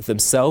books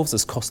themselves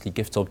as costly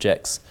gift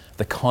objects,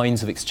 the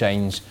kinds of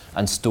exchange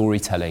and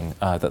storytelling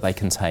that they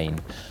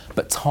contain.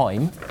 But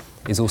time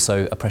is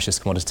also a precious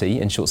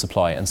commodity in short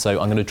supply, and so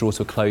I'm going to draw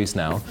to a close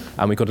now,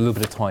 and we've got a little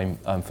bit of time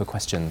for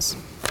questions.